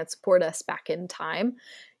really transport us back in time.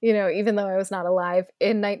 Even though I was not alive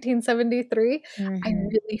in 1973, I Mhm.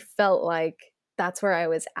 really felt like that's where I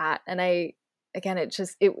was at. And again,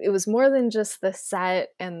 it was more than just the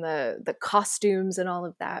set and the costumes and all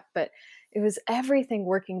of that, but it was everything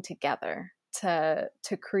working together to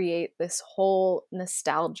create this whole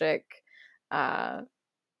nostalgic, uh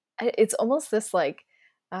it's almost this like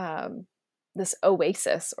um this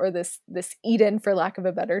oasis, or this Eden, for lack of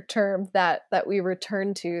a better term, that we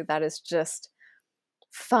return to, that is just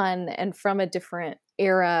fun and from a different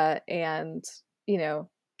era, and you know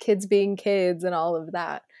kids being kids and all of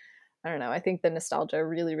that. I don't know, I think the nostalgia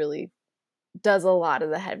really, really does a lot of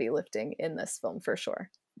the heavy lifting in this film for sure.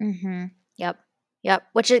 Mhm. Yep. Yep.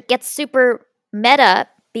 Which it gets super meta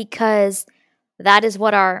because that is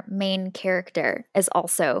what our main character is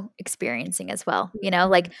also experiencing as well.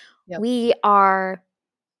 Like Mhm. Yep. we are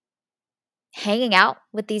hanging out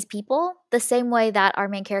with these people the same way that our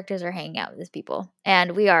main characters are hanging out with these people.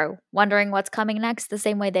 And we are wondering what's coming next the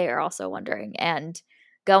same way they are also wondering and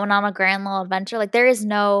going on a grand little adventure. Like there is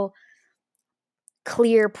no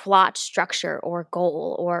clear plot structure or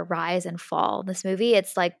goal or rise and fall in this movie.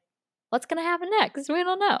 It's like, what's gonna happen next? We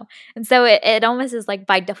don't know. And so it almost is like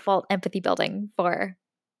by default empathy building for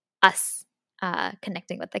us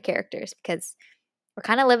connecting with the characters because we're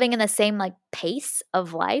kind of living in the same like pace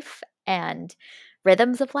of life and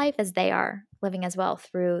rhythms of life as they are living as well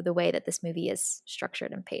through the way that this movie is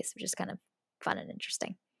structured and paced, which is kind of fun and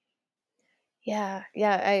interesting. Yeah,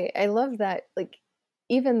 yeah, I love that, like,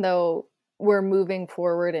 even though we're moving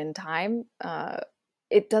forward in time,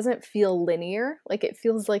 it doesn't feel linear, like, it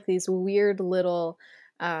feels like these weird little,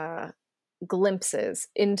 uh, glimpses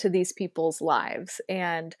into these people's lives,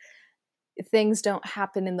 and things don't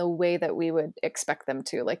happen in the way that we would expect them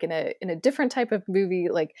to, like, in a different type of movie,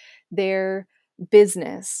 like, their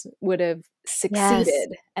business would have Yes.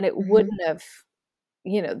 succeeded, and it Hmm. wouldn't have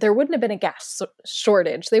there wouldn't have been a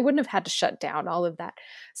shortage. They wouldn't have had to shut down, all of that.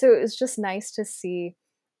 So it was just nice to see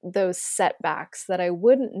those setbacks that I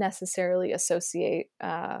wouldn't necessarily associate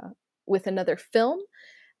with another film,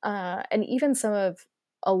 and even some of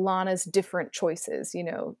Alana's different choices.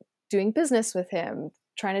 Doing business with him,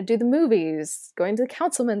 trying to do the movies, going to the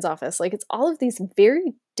councilman's office. Like it's all of these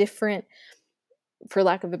very different, for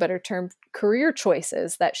lack of a better term, career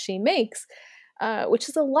choices that she makes, which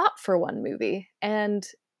is a lot for one movie. And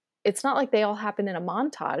it's not like they all happen in a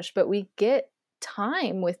montage, but we get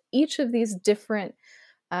time with each of these different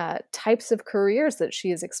types of careers that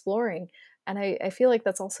she is exploring. And I feel like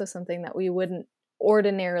that's also something that we wouldn't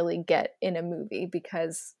ordinarily get in a movie,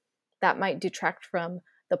 because that might detract from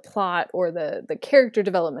the plot or the character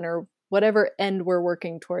development or whatever end we're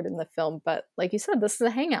working toward in the film. But like you said, this is a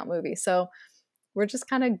hangout movie. So we're just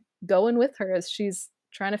kind of going with her as she's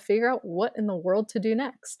trying to figure out what in the world to do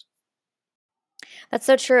next. That's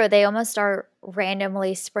so true. They almost are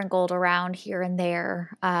randomly sprinkled around here and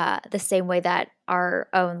there, the same way that our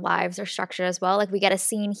own lives are structured as well. Like we get a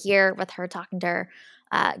scene here with her talking to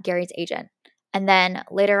Gary's agent, and then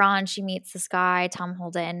later on she meets this guy Tom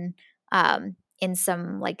Holden in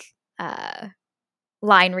some like uh,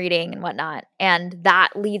 line reading and whatnot, and that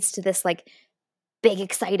leads to this, like, big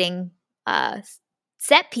exciting,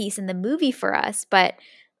 set piece in the movie for us, but,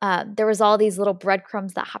 there was all these little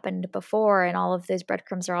breadcrumbs that happened before, and all of those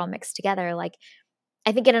breadcrumbs are all mixed together, like,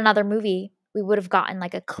 I think in another movie, we would have gotten,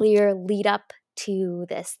 like, a clear lead up to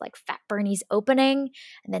this, like, Fat Bernie's opening,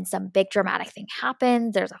 and then some big dramatic thing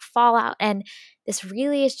happens, there's a fallout, and this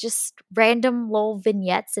really is just random little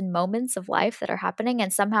vignettes and moments of life that are happening,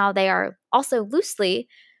 and somehow they are also loosely,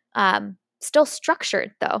 still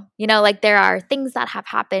structured, though. You know, like, there are things that have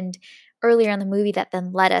happened earlier in the movie that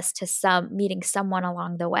then led us to some meeting someone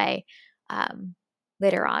along the way, um,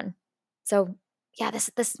 later on. So, yeah,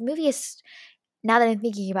 this movie is, now that I'm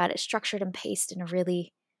thinking about it, structured and paced in a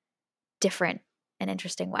really different and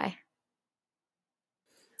interesting way.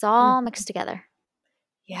 It's all Mhm. mixed together.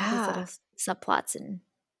 All these little Yeah. subplots and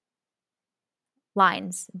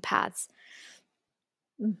lines and paths.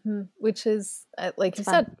 Mhm. Which is, like It's you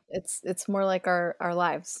fun. said, it's more like our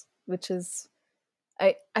lives, which is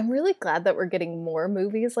I'm really glad that we're getting more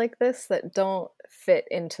movies like this that don't fit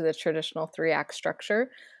into the traditional 3-act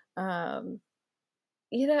structure. Um,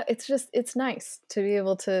 it's just it's nice to be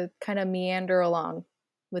able to kinda meander along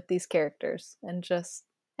with these characters and just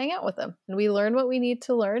hang out with them, and we learn what we need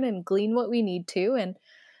to learn and glean what we need to, and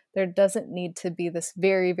there doesn't need to be this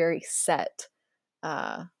very, very set,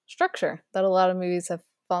 structure that a lot of movies have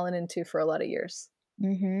fallen into for a lot of years.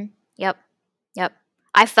 Mhm. Yep. Yep.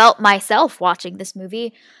 I felt myself watching this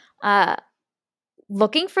movie, uh,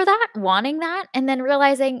 looking for that, wanting that, and then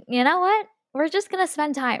realizing, "You know what? We're just gonna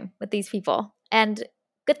spend time with these people." And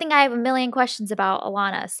good thing I have a million questions about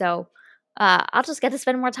Alana, so, I'll just get to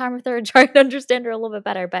spend more time with her and try to understand her a little bit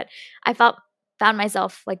better, but I found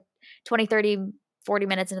myself, like, 20, 30, 40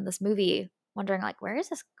 minutes into this movie wondering, like, where is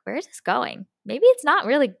this going? Maybe it's not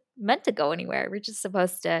really meant to go anywhere. We're just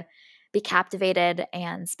supposed to be captivated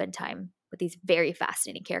and spend time with these very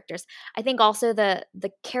fascinating characters. I think also the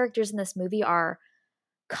characters in this movie are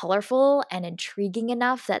colorful and intriguing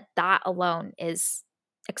enough that that alone is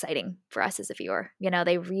exciting for us as a viewer. You know,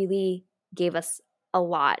 they really gave us a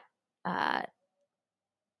lot, uh,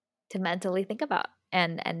 to mentally think about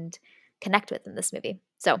and connect with in this movie.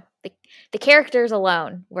 So the characters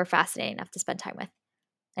alone were fascinating enough to spend time with.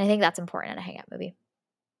 And I think that's important in a hangout movie.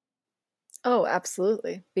 Oh,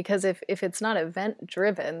 absolutely, because if it's not event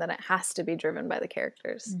driven, then it has to be driven by the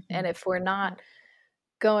characters, and Mhm. if we're Yep. not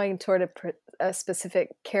going toward a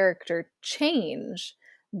specific character change,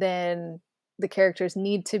 then the characters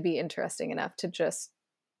need to be interesting enough to just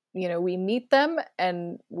we meet them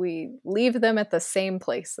and we leave them at the same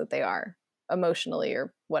place that they are emotionally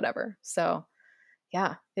or whatever. So,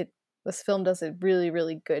 yeah, it this film does a really,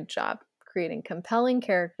 really good job creating compelling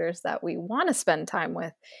characters that we want to spend time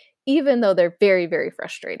with, even though they're very, very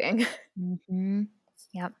frustrating. Mhm.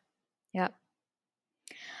 Yep. Yep.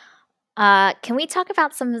 Can we talk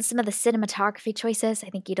about some of the cinematography choices? I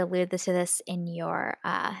think you'd alluded to this in your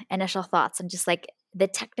initial thoughts on just like the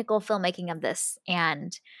technical filmmaking of this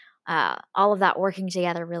and all of that working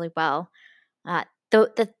together really well. Uh,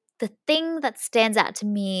 the thing that stands out to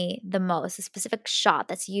me the most, a specific shot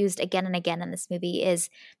that's used again and again in this movie, is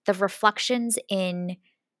the reflections in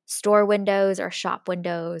store windows or shop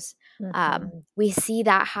windows. Mhm. We see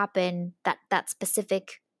that happen, that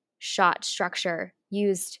specific shot structure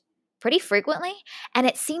used pretty frequently, and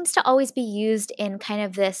it seems to always be used in kind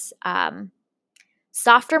of this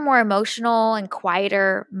softer, more emotional and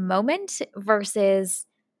quieter moment versus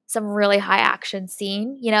some really high action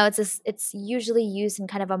scene. You know, it's usually used in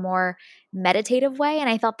kind of a more meditative way, and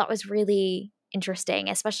I thought that was really interesting,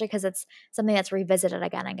 especially because it's something that's revisited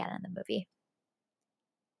again and again in the movie.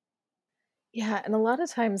 Yeah, and a lot of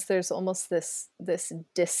times there's almost this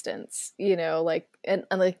distance, like and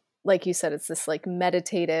like you said, it's this like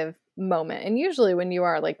meditative moment. And usually when you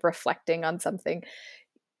are like reflecting on something,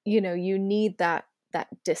 you need that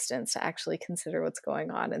distance to actually consider what's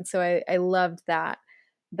going on. And so I loved that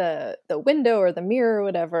the window or the mirror or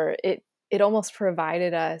whatever, it almost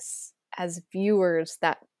provided us as viewers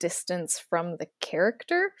that distance from the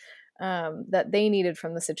character that they needed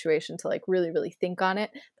from the situation to like really really think on it.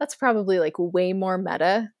 That's probably like way more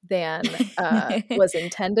meta than was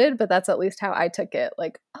intended, but that's at least how I took it.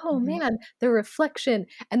 Like, oh Mhm. man, the reflection,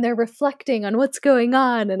 and they're reflecting on what's going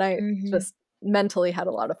on, and I Mhm. just mentally had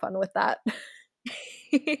a lot of fun with that.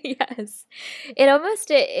 Yes.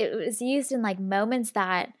 It was used in, like, moments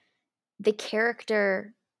that the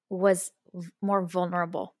character was more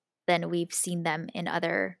vulnerable than we've seen them in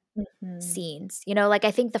other Mhm. scenes. You know, like,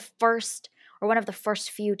 I think the first or one of the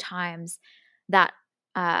first few times that,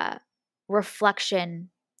 uh,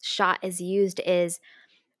 reflection shot is used is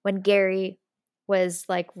when Gary was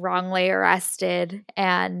like wrongly arrested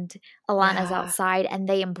and Alana's Yeah. outside and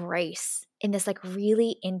they embrace in this like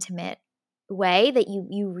really intimate way that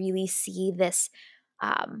you really see this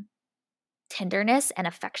um tenderness and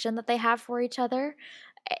affection that they have for each other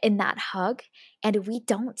in that hug, and we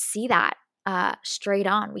don't see that, straight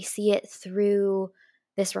on. We see it through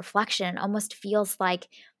this reflection. It almost feels like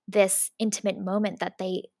this intimate moment that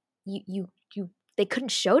they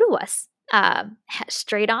couldn't show to us,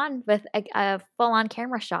 straight on with a full-on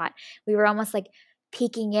camera shot. We were almost, like,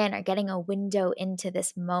 peeking in or getting a window into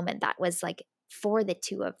this moment that was, like, for the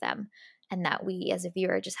 2 of them, and that we as a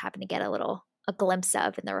viewer just happened to get a glimpse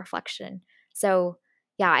of in the reflection. So,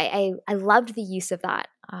 yeah, I loved the use of that.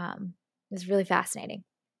 It was really fascinating.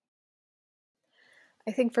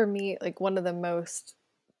 I think for me, like, one of the most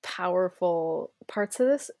powerful parts of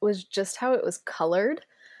this was just how it was colored,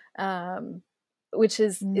 um, which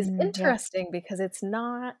is Yep. interesting because it's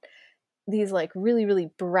not these, like, really,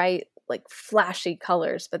 really bright, like, flashy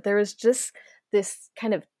colors, but there was just this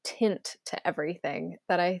kind of tint to everything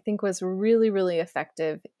that I think was really, really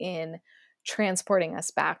effective in transporting us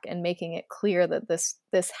back and making it clear that this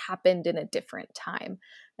happened in a different time.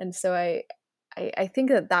 And so I think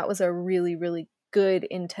that that was a really, really good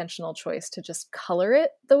intentional choice to just color it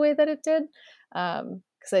the way that it did.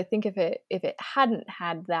 Because I think if it hadn't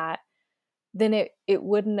had that, then it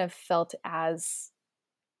wouldn't have felt as,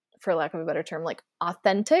 for lack of a better term, like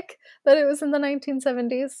authentic that it was in the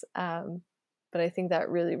 1970s. But I think that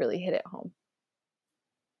really, really hit it home.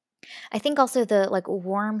 I think also the, like,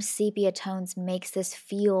 warm sepia tones makes this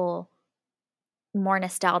feel more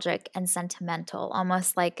nostalgic and sentimental,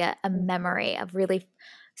 almost like a memory, of really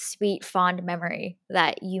sweet, fond memory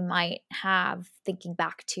that you might have thinking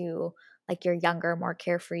back to, like, your younger, more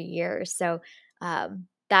carefree years. So, that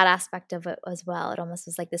aspect of it as well, it almost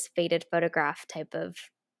was like this faded photograph type of,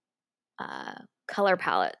 color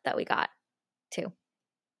palette that we got too.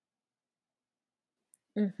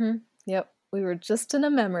 Mhm. Yep. We were just in a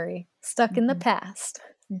memory, stuck in the Mhm, past.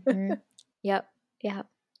 mhm. Yep, yep.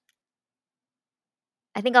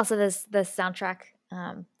 I think also this the soundtrack,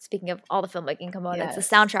 speaking of all the filmmaking components, the Yes.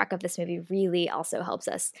 soundtrack of this movie really also helps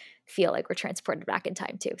us feel like we're transported back in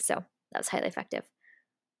time too, so that's highly effective.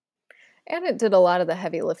 And it did a lot of the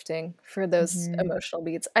heavy lifting for those Mhm. emotional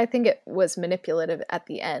beats. I think it was manipulative at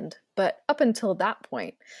the end, but up until that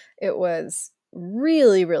point, it was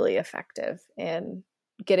really, really effective in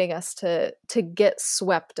getting us to get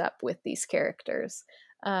swept up with these characters.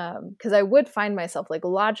 Because I would find myself like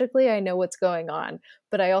logically, I know what's going on,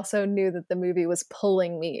 but I also knew that the movie was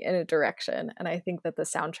pulling me in a direction, and I think that the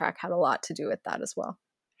soundtrack had a lot to do with that as well.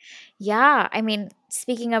 Yeah, I mean,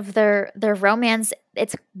 speaking of their romance,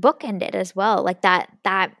 it's bookended as well, like,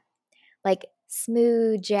 like,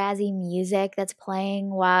 smooth, jazzy music that's playing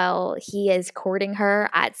while he is courting her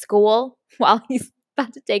at school, while he's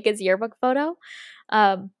about to take his yearbook photo.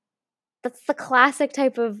 Um That's the classic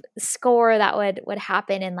type of score that would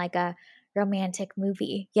happen in, like, a romantic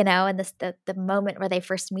movie, and the moment where they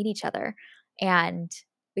first meet each other, and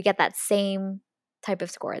we get that same type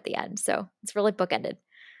of score at the end, so it's really bookended.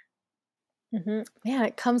 Mhm. Man,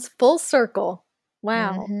 it comes full circle.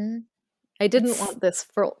 Wow. Mhm. I didn't It's want this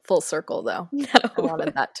full circle, though. I no.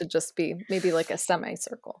 wanted that to just be maybe like a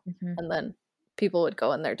semicircle, Mhm. and then people would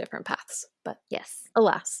go in their different paths, but Yes.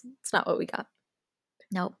 alas, it's not what we got.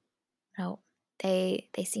 Nope. Nope. They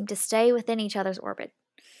seem to stay within each other's orbit.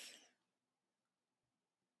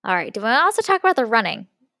 Alright, do we also talk about the running?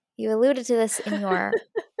 You alluded to this in your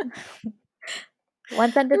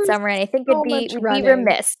There one-sentence was summary, and I think so much we'd be running,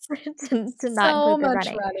 remiss to not so include the much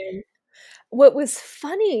running. running. What was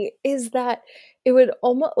funny is that it would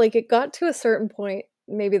almost like, it got to a certain point,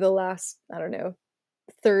 maybe the last, I don't know,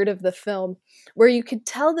 third of the film where you could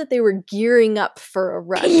tell that they were gearing up for a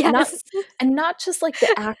run. Yes. And not just like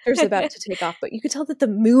the actors about to take off, but you could tell that the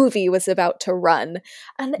movie was about to run.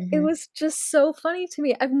 And it Mhm. was just so funny to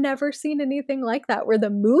me. I've never seen anything like that where the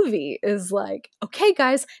movie is like, "Okay,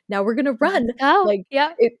 guys, now we're gonna Let's run." go. Like,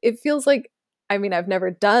 Yep. it feels like, I mean, I've never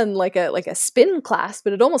done like a spin class,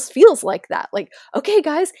 but it almost feels like that. Like, "Okay,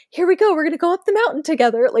 guys, here we go. We're gonna go up the mountain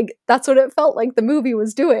together." Like, that's what it felt like the movie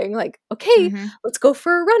was doing. Like, "Okay, Mhm. let's go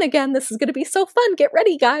for a run again. This is gonna be so fun. Get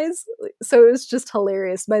ready, guys." So it was just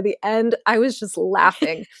hilarious. By the end, I was just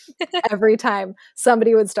laughing every time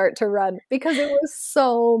somebody would start to run because it was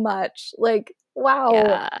so much. Like, wow,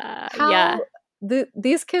 Yeah, yeah. how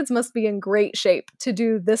these kids must be in great shape to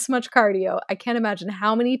do this much cardio. I can't imagine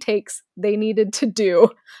how many takes they needed to do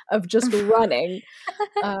of just running.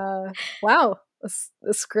 Wow,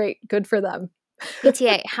 that's great. Good for them.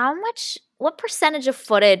 PTA, how much what percentage of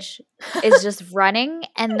footage is just running,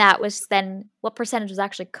 and that was then what percentage was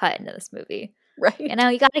actually cut into this movie? You Right. know,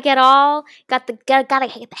 you gotta get all gotta get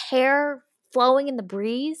the hair flowing in the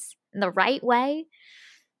breeze in the right way.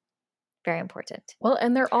 Very important. Well,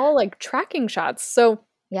 and they're all, like, tracking shots, so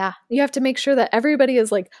Yeah, you have to make sure that everybody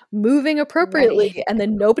is, like, moving appropriately ready. and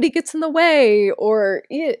then nobody gets in the way or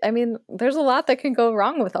I mean, there's a lot that can go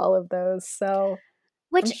wrong with all of those, so I'm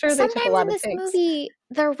Which sure they took a sometimes lot in of this takes. movie,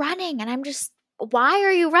 they're running, and I'm just, "Why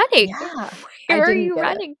are you running? Yeah, I Where are didn't you get it.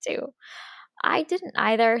 running to?" I didn't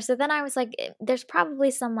either, so then I was like, there's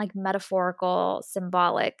probably some, like, metaphorical,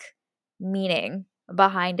 symbolic meaning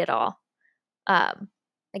behind it all. Um,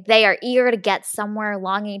 like, they are eager to get somewhere,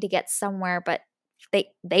 longing to get somewhere, but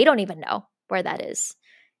they don't even know where that is.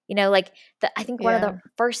 You know, like, I think one of the Yeah,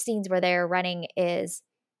 first scenes where they're running is,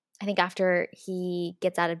 I think after he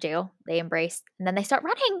gets out of jail, they embrace, and then they start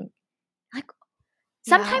running. Like,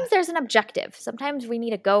 yeah, sometimes there's an objective. Sometimes we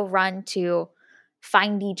need to go run to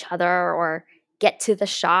find each other or get to the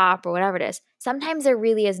shop or whatever it is. Sometimes there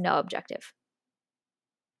really is no objective.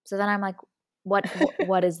 So then I'm like, what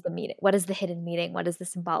is the meaning? What is the hidden meaning? What is the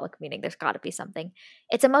symbolic meaning? There's got to be something.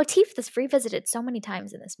 It's a motif that's revisited so many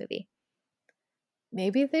times in this movie.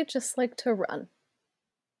 maybe they just like to run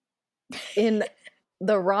in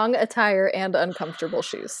the wrong attire and uncomfortable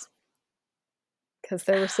shoes, because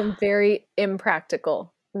there were some very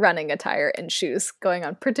impractical running attire and shoes going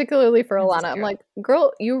on, particularly for This is Alana. I'm true. like,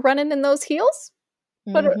 "Girl, you running in those heels?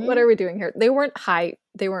 What Mhm. are we doing here?" They weren't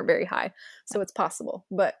very high, so it's possible,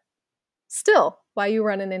 but still, why you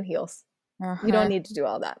running in heels? You don't Uh-huh. need to do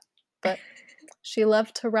all that. But she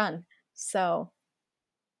loved to run, so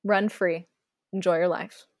run free. Enjoy your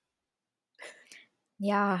life.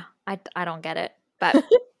 Yeah, I don't get it, but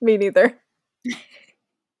Me neither.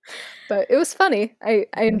 But it was funny. I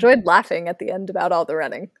Mhm. enjoyed laughing at the end about all the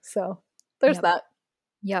running, so there's Yep. that.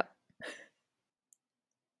 Yep.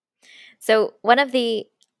 So, one of the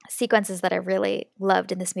sequences that I really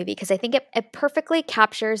loved in this movie, because I think it perfectly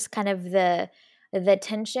captures kind of the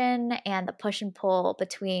tension and the push and pull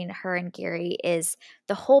between her and Gary, is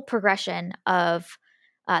the whole progression of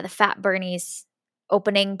the Fat Bernie's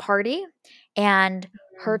opening party and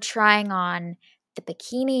her Mm. trying on the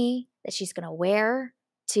bikini that she's going to wear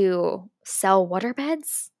to sell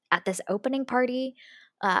waterbeds at this opening party.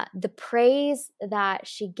 The praise that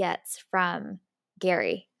she gets from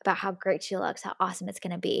Gary about how great she looks, how awesome it's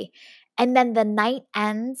gonna be. And then the night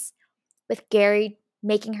ends with Gary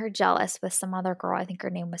making her jealous with some other girl. I think her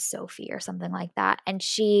name was Sophie or something like that. And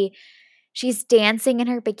she's dancing in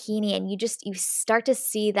her bikini, and you start to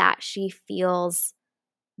see that she feels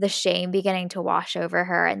the shame beginning to wash over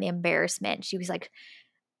her and the embarrassment. She was like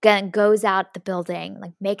goes out the building,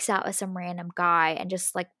 like makes out with some random guy and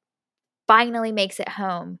just like finally makes it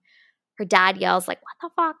home. Her dad yells like, "What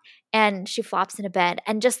the fuck?" And she flops into bed,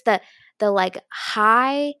 and just the, like,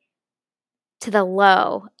 high to the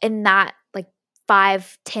low in that, like,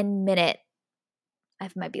 5-10 minute,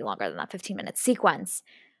 it might be longer than that, 15-minute sequence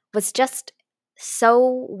was just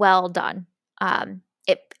so well done.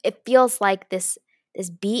 It feels like this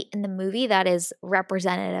beat in the movie that is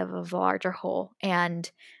representative of a larger whole,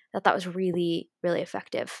 and that was really, really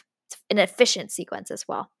effective. It's an efficient sequence as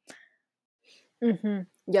well. Mhm.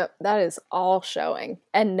 Yep, that is all showing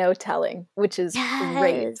and no telling, which is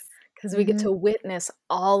great Yes. because we get Mhm. to witness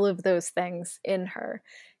all of those things in her,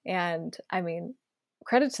 and, I mean,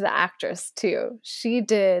 credit to the actress too. She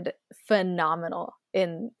did phenomenal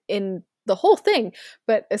in the whole thing,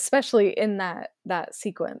 but especially in that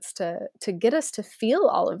sequence to get us to feel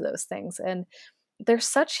all of those things, and they're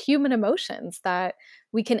such human emotions that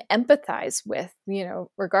we can empathize with,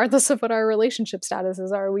 regardless of what our relationship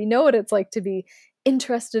statuses are. We know what it's like to be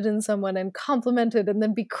interested in someone and complimented and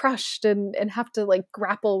then be crushed and have to like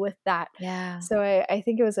grapple with that. Yeah. So I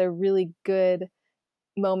think it was a really good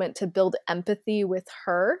moment to build empathy with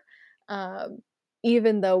her, um,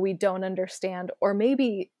 even though we don't understand or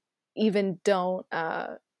maybe even don't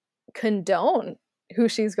condone who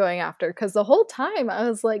she's going after. Because the whole time I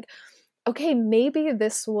was like, okay, maybe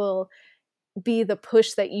this will be the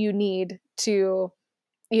push that you need to,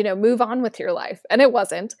 move on with your life. And it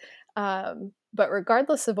wasn't. But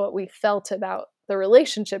regardless of what we felt about the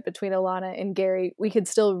relationship between Alana and Gary, we could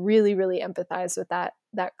still really, really empathize with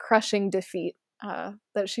that crushing defeat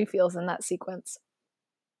that she feels in that sequence.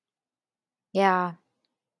 Yeah.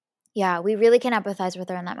 Yeah, we really can empathize with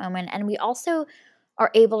her in that moment, and we also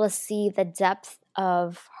are able to see the depth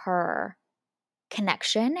of her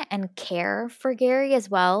connection and care for Gary as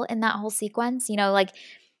well in that whole sequence. You know, like,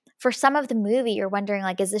 for some of the movie, you're wondering,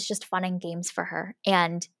 like, is this just fun and games for her?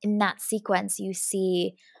 And in that sequence, you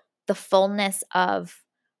see the fullness of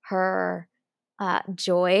her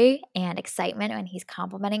joy and excitement when he's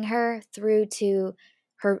complimenting her, through to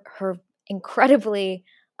her incredibly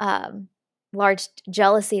large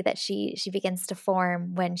jealousy that she begins to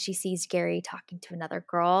form when she sees Gary talking to another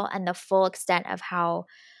girl, and the full extent of how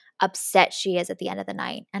upset she is at the end of the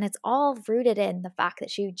night. And it's all rooted in the fact that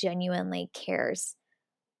she genuinely cares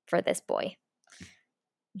for this boy.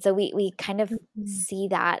 So we kind of Mhm. see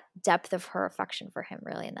that depth of her affection for him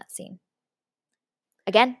really in that scene.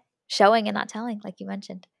 Again, showing and not telling, like you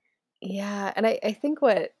mentioned. Yeah, and I think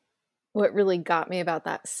what really got me about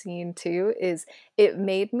that scene too is it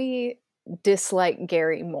made me dislike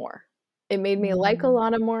Gary more. It made me like Mm.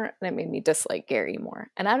 Alana more, and it made me dislike Gary more.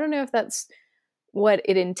 And I don't know if that's what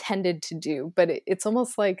it intended to do, but it's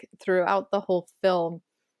almost like throughout the whole film,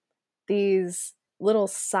 these little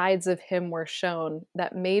sides of him were shown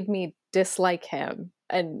that made me dislike him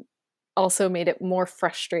and also made it more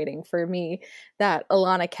frustrating for me that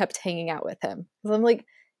Alana kept hanging out with him. 'Cause I'm like,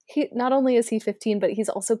 he not only is he 15, but he's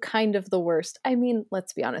also kind of the worst. I mean,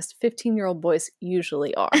 let's be honest, 15-year-old boys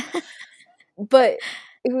usually are. But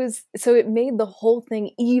it made the whole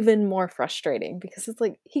thing even more frustrating because it's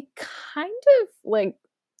like he kind of like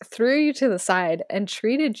threw you to the side and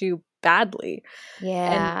treated you badly. And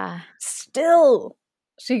Yeah, still,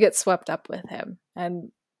 she gets swept up with him,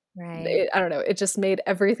 and right. I don't know, it just made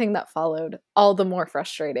everything that followed all the more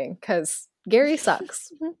frustrating because Gary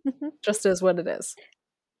sucks, just is what it is.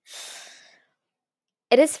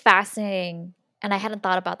 It is fascinating, and I hadn't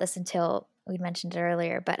thought about this until we mentioned it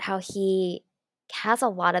earlier, but how he has a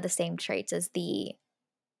lot of the same traits as the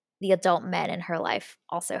adult men in her life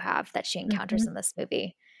also have that she encounters Mhm. in this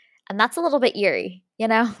movie. And that's a little bit eerie, you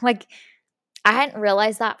know? Like, I hadn't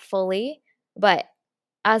realized that fully, but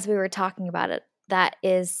as we were talking about it, that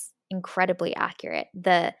is incredibly accurate.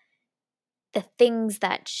 The things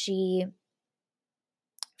that she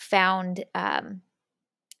found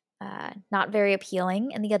not very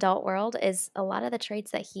appealing in the adult world is a lot of the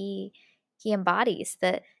traits that he embodies.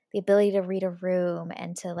 The ability to read a room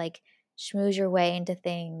and to like schmooze your way into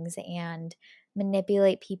things and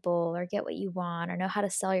manipulate people or get what you want or know how to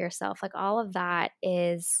sell yourself. Like all of that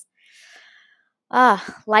is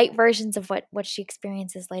light versions of what she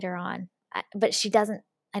experiences later on. But she doesn't.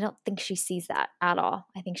 I don't think she sees that at all.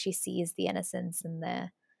 I think she sees the innocence and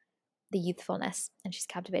the youthfulness, and she's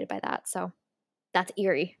captivated by that. So that's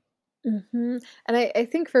eerie. Mhm, and I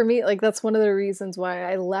think for me, like, that's one of the reasons why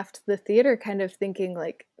I left the theater kind of thinking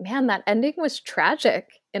like, "Man, that ending was tragic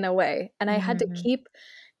in a way," and I had to Mhm. keep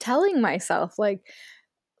telling myself, like,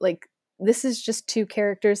 this is just 2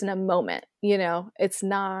 characters in a moment, you know? It's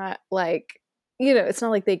not like it's not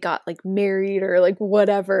like they got, like, married or, like,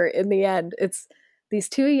 whatever in the end. It's these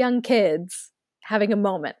 2 young kids having a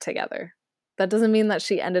moment together. That doesn't mean that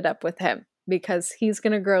she ended up with him because he's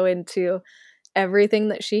gonna grow into everything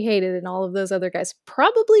that she hated and all of those other guys.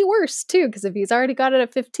 Probably worse too, because if he's already got it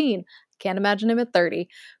at 15, can't imagine him at 30,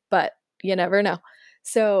 but you never know.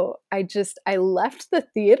 So I left the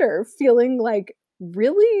theater feeling like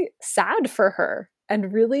really sad for her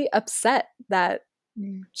and really upset that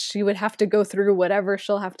Mm. she would have to go through whatever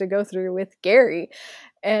she'll have to go through with Gary.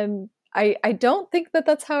 And I don't think that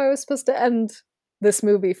that's how I was supposed to end this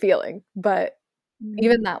movie feeling, but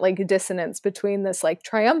even Mm. that, like, dissonance between this, like,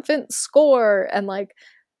 triumphant score and, like,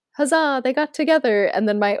 "Huzzah, they got together," and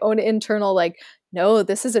then my own internal, like, "No,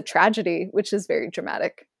 this is a tragedy," which is very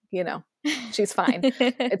dramatic, you know? She's fine.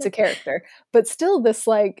 It's a character. But still this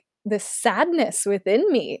sadness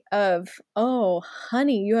within me of, "Oh,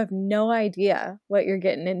 honey, you have no idea what you're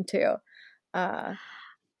getting into." Uh,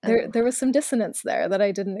 Oh. there was some dissonance there that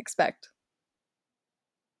I didn't expect.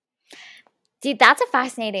 See, that's a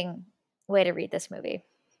fascinating way to read this movie.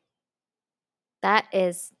 That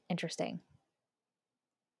is interesting.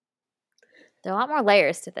 There are a lot more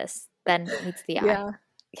layers to this than meets the eye, Yeah.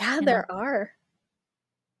 Yeah, you know? there are.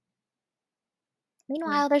 Yeah.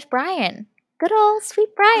 Meanwhile, there's Brian. Good old sweet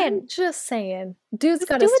I'm Brian. just saying, dude's Just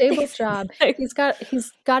got a doing stable things. job. Like He's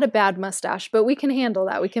got a bad mustache, but we can handle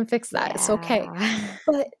that. We can fix that. It's okay. yeah.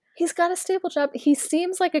 But he's got a stable job. He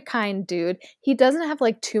seems like a kind dude. He doesn't have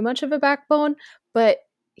like too much of a backbone, but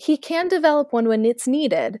he can develop one when it's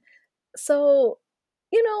needed. So,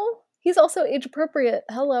 he's also age appropriate.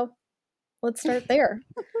 Hello. Let's start there.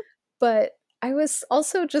 But I was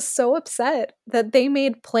also just so upset that they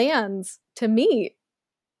made plans to meet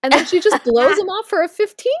and then she just blows him off for a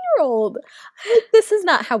 15-year-old. I'm like, "This is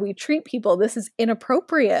not how we treat people. This is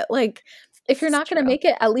inappropriate." Like, if This you're is not gonna true. make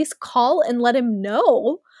it, at least call and let him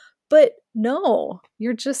know. But no,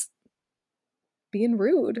 you're just being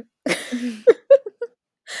rude. I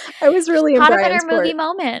was She's really in caught up in her Brian's movie court.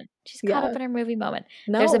 moment. She's caught up Yeah. in her movie moment.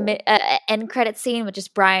 There's No. a end credit scene with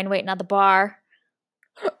just Brian waiting at the bar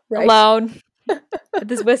Right. alone with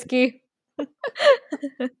his whiskey. Just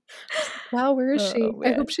like, wow, where is Oh, she? I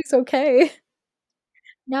hope man. she's okay.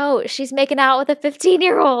 No, she's making out with a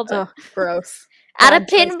 15-year-old Oh, gross. at a Bad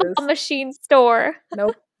pinball choices. machine store.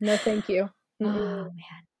 Nope. No, thank you. Oh, Mm-mm.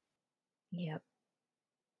 man. Yep.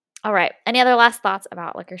 All right. Any other last thoughts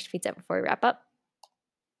about Licorice Pizza before we wrap up?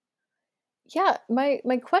 Yeah, my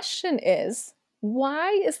question is,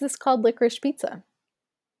 why is this called Licorice Pizza?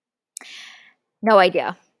 No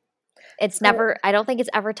idea. So I don't think it's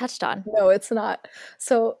ever touched on. no, it's not.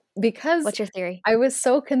 So because What's your theory? I was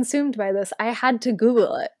so consumed by this, I had to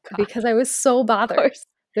Google it Gosh, because I was so of bothered. course.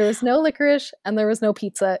 There was no licorice and there was no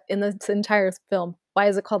pizza in this entire film. Why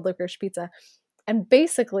is it called Licorice Pizza? And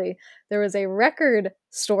basically, there was a record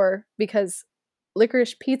store because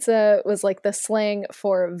licorice pizza was like the slang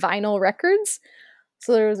for vinyl records.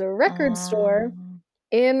 So there was a record store Um,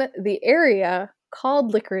 in the area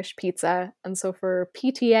called Licorice Pizza. And so for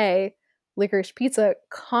PTA, Licorice Pizza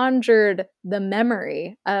conjured the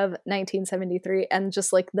memory of 1973 and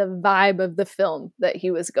just like the vibe of the film that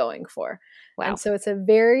he was going for. And wow. so it's a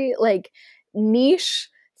very like niche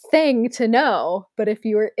thing to know, but if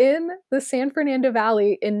you were in the San Fernando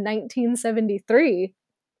Valley in 1973,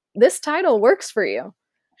 this title works for you.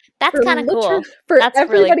 That's For kind of cool. for That's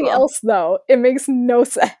really everybody cool. else though, it makes no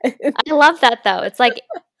sense. I love that, though. It's like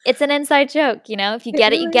it's an inside joke, you know? If you It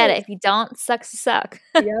get it, you really get it. is. If you don't, sucks to suck.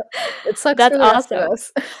 Yep. It sucks That's for the rest of awesome.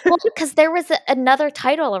 us. Well, because there was another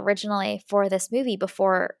title originally for this movie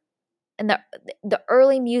before in the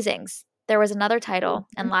early musings. There was another title,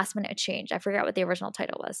 and Mhm. last minute it changed. I forgot what the original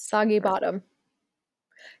title was. Soggy Bottom.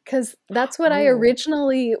 Because that's what I Oh.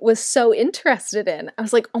 originally was so interested in. I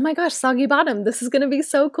was like, "Oh my gosh, Soggy Bottom, this is gonna be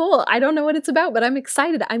so cool. I don't know what it's about, but I'm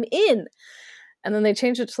excited. I'm in." And then they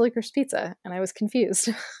changed it to Licorice Pizza, and I was confused.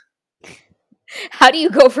 How do you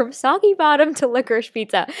go from Soggy Bottom to Licorice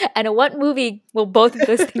Pizza? And what movie will both of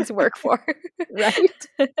those things work for? Right?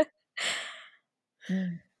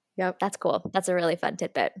 Mm, Yep. that's cool. That's a really fun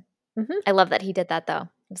tidbit. Mhm. I love that he did that, though.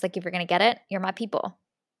 It's like, if you're gonna get it, you're my people.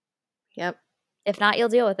 Yep. If not, you'll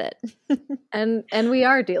deal with it. And we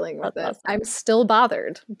are dealing with That's it. I'm awesome. still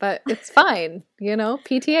bothered, but it's fine, you know?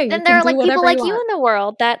 PTA, you Then there can are, do like, people whatever you like you want. in the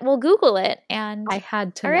world that will Google it and I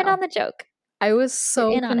had to are in know. on the joke. I was You're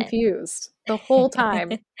so in on it. confused the whole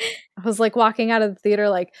time. I was, like, walking out of the theater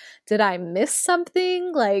like, "Did I miss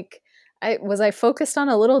something?" Like, I focused on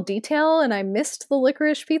a little detail and I missed the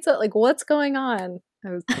licorice pizza? Like, what's going on? I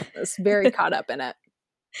was very caught up in it.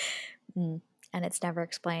 Mm, and it's never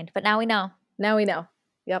explained, but now we know. Now we know.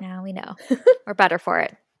 Yep. Now we know. We're better for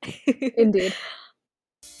it. Indeed.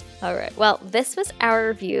 All right. Well, this was our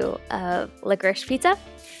review of Licorice Pizza.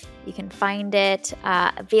 You can find it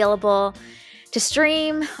available to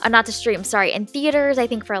stream, not to stream, sorry, in theaters, I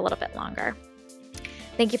think for a little bit longer.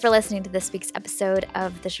 Thank you for listening to this week's episode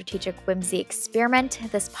of the Strategic Whimsy Experiment.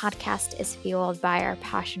 This podcast is fueled by our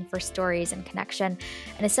passion for stories and connection,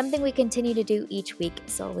 and is something we continue to do each week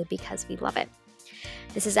solely because we love it.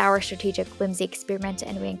 This is our Strategic Whimsy Experiment,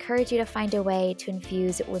 and we encourage you to find a way to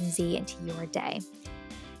infuse whimsy into your day.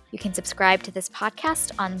 You can subscribe to this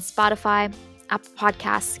podcast on Spotify, Apple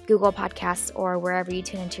Podcasts, Google Podcasts, or wherever you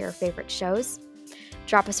tune into your favorite shows.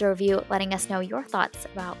 Drop us a review letting us know your thoughts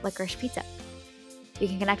about Licorice Pizza. You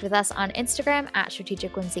can connect with us on Instagram at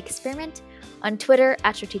Strategic Whimsy Experiment, on Twitter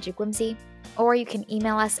at Strategic Whimsy, or you can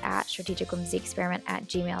email us at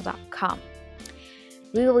strategicwhimsyexperiment@gmail.com.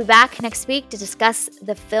 We will be back next week to discuss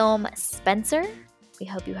the film Spencer. We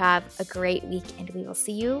hope you have a great week, and we will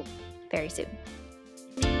see you very soon.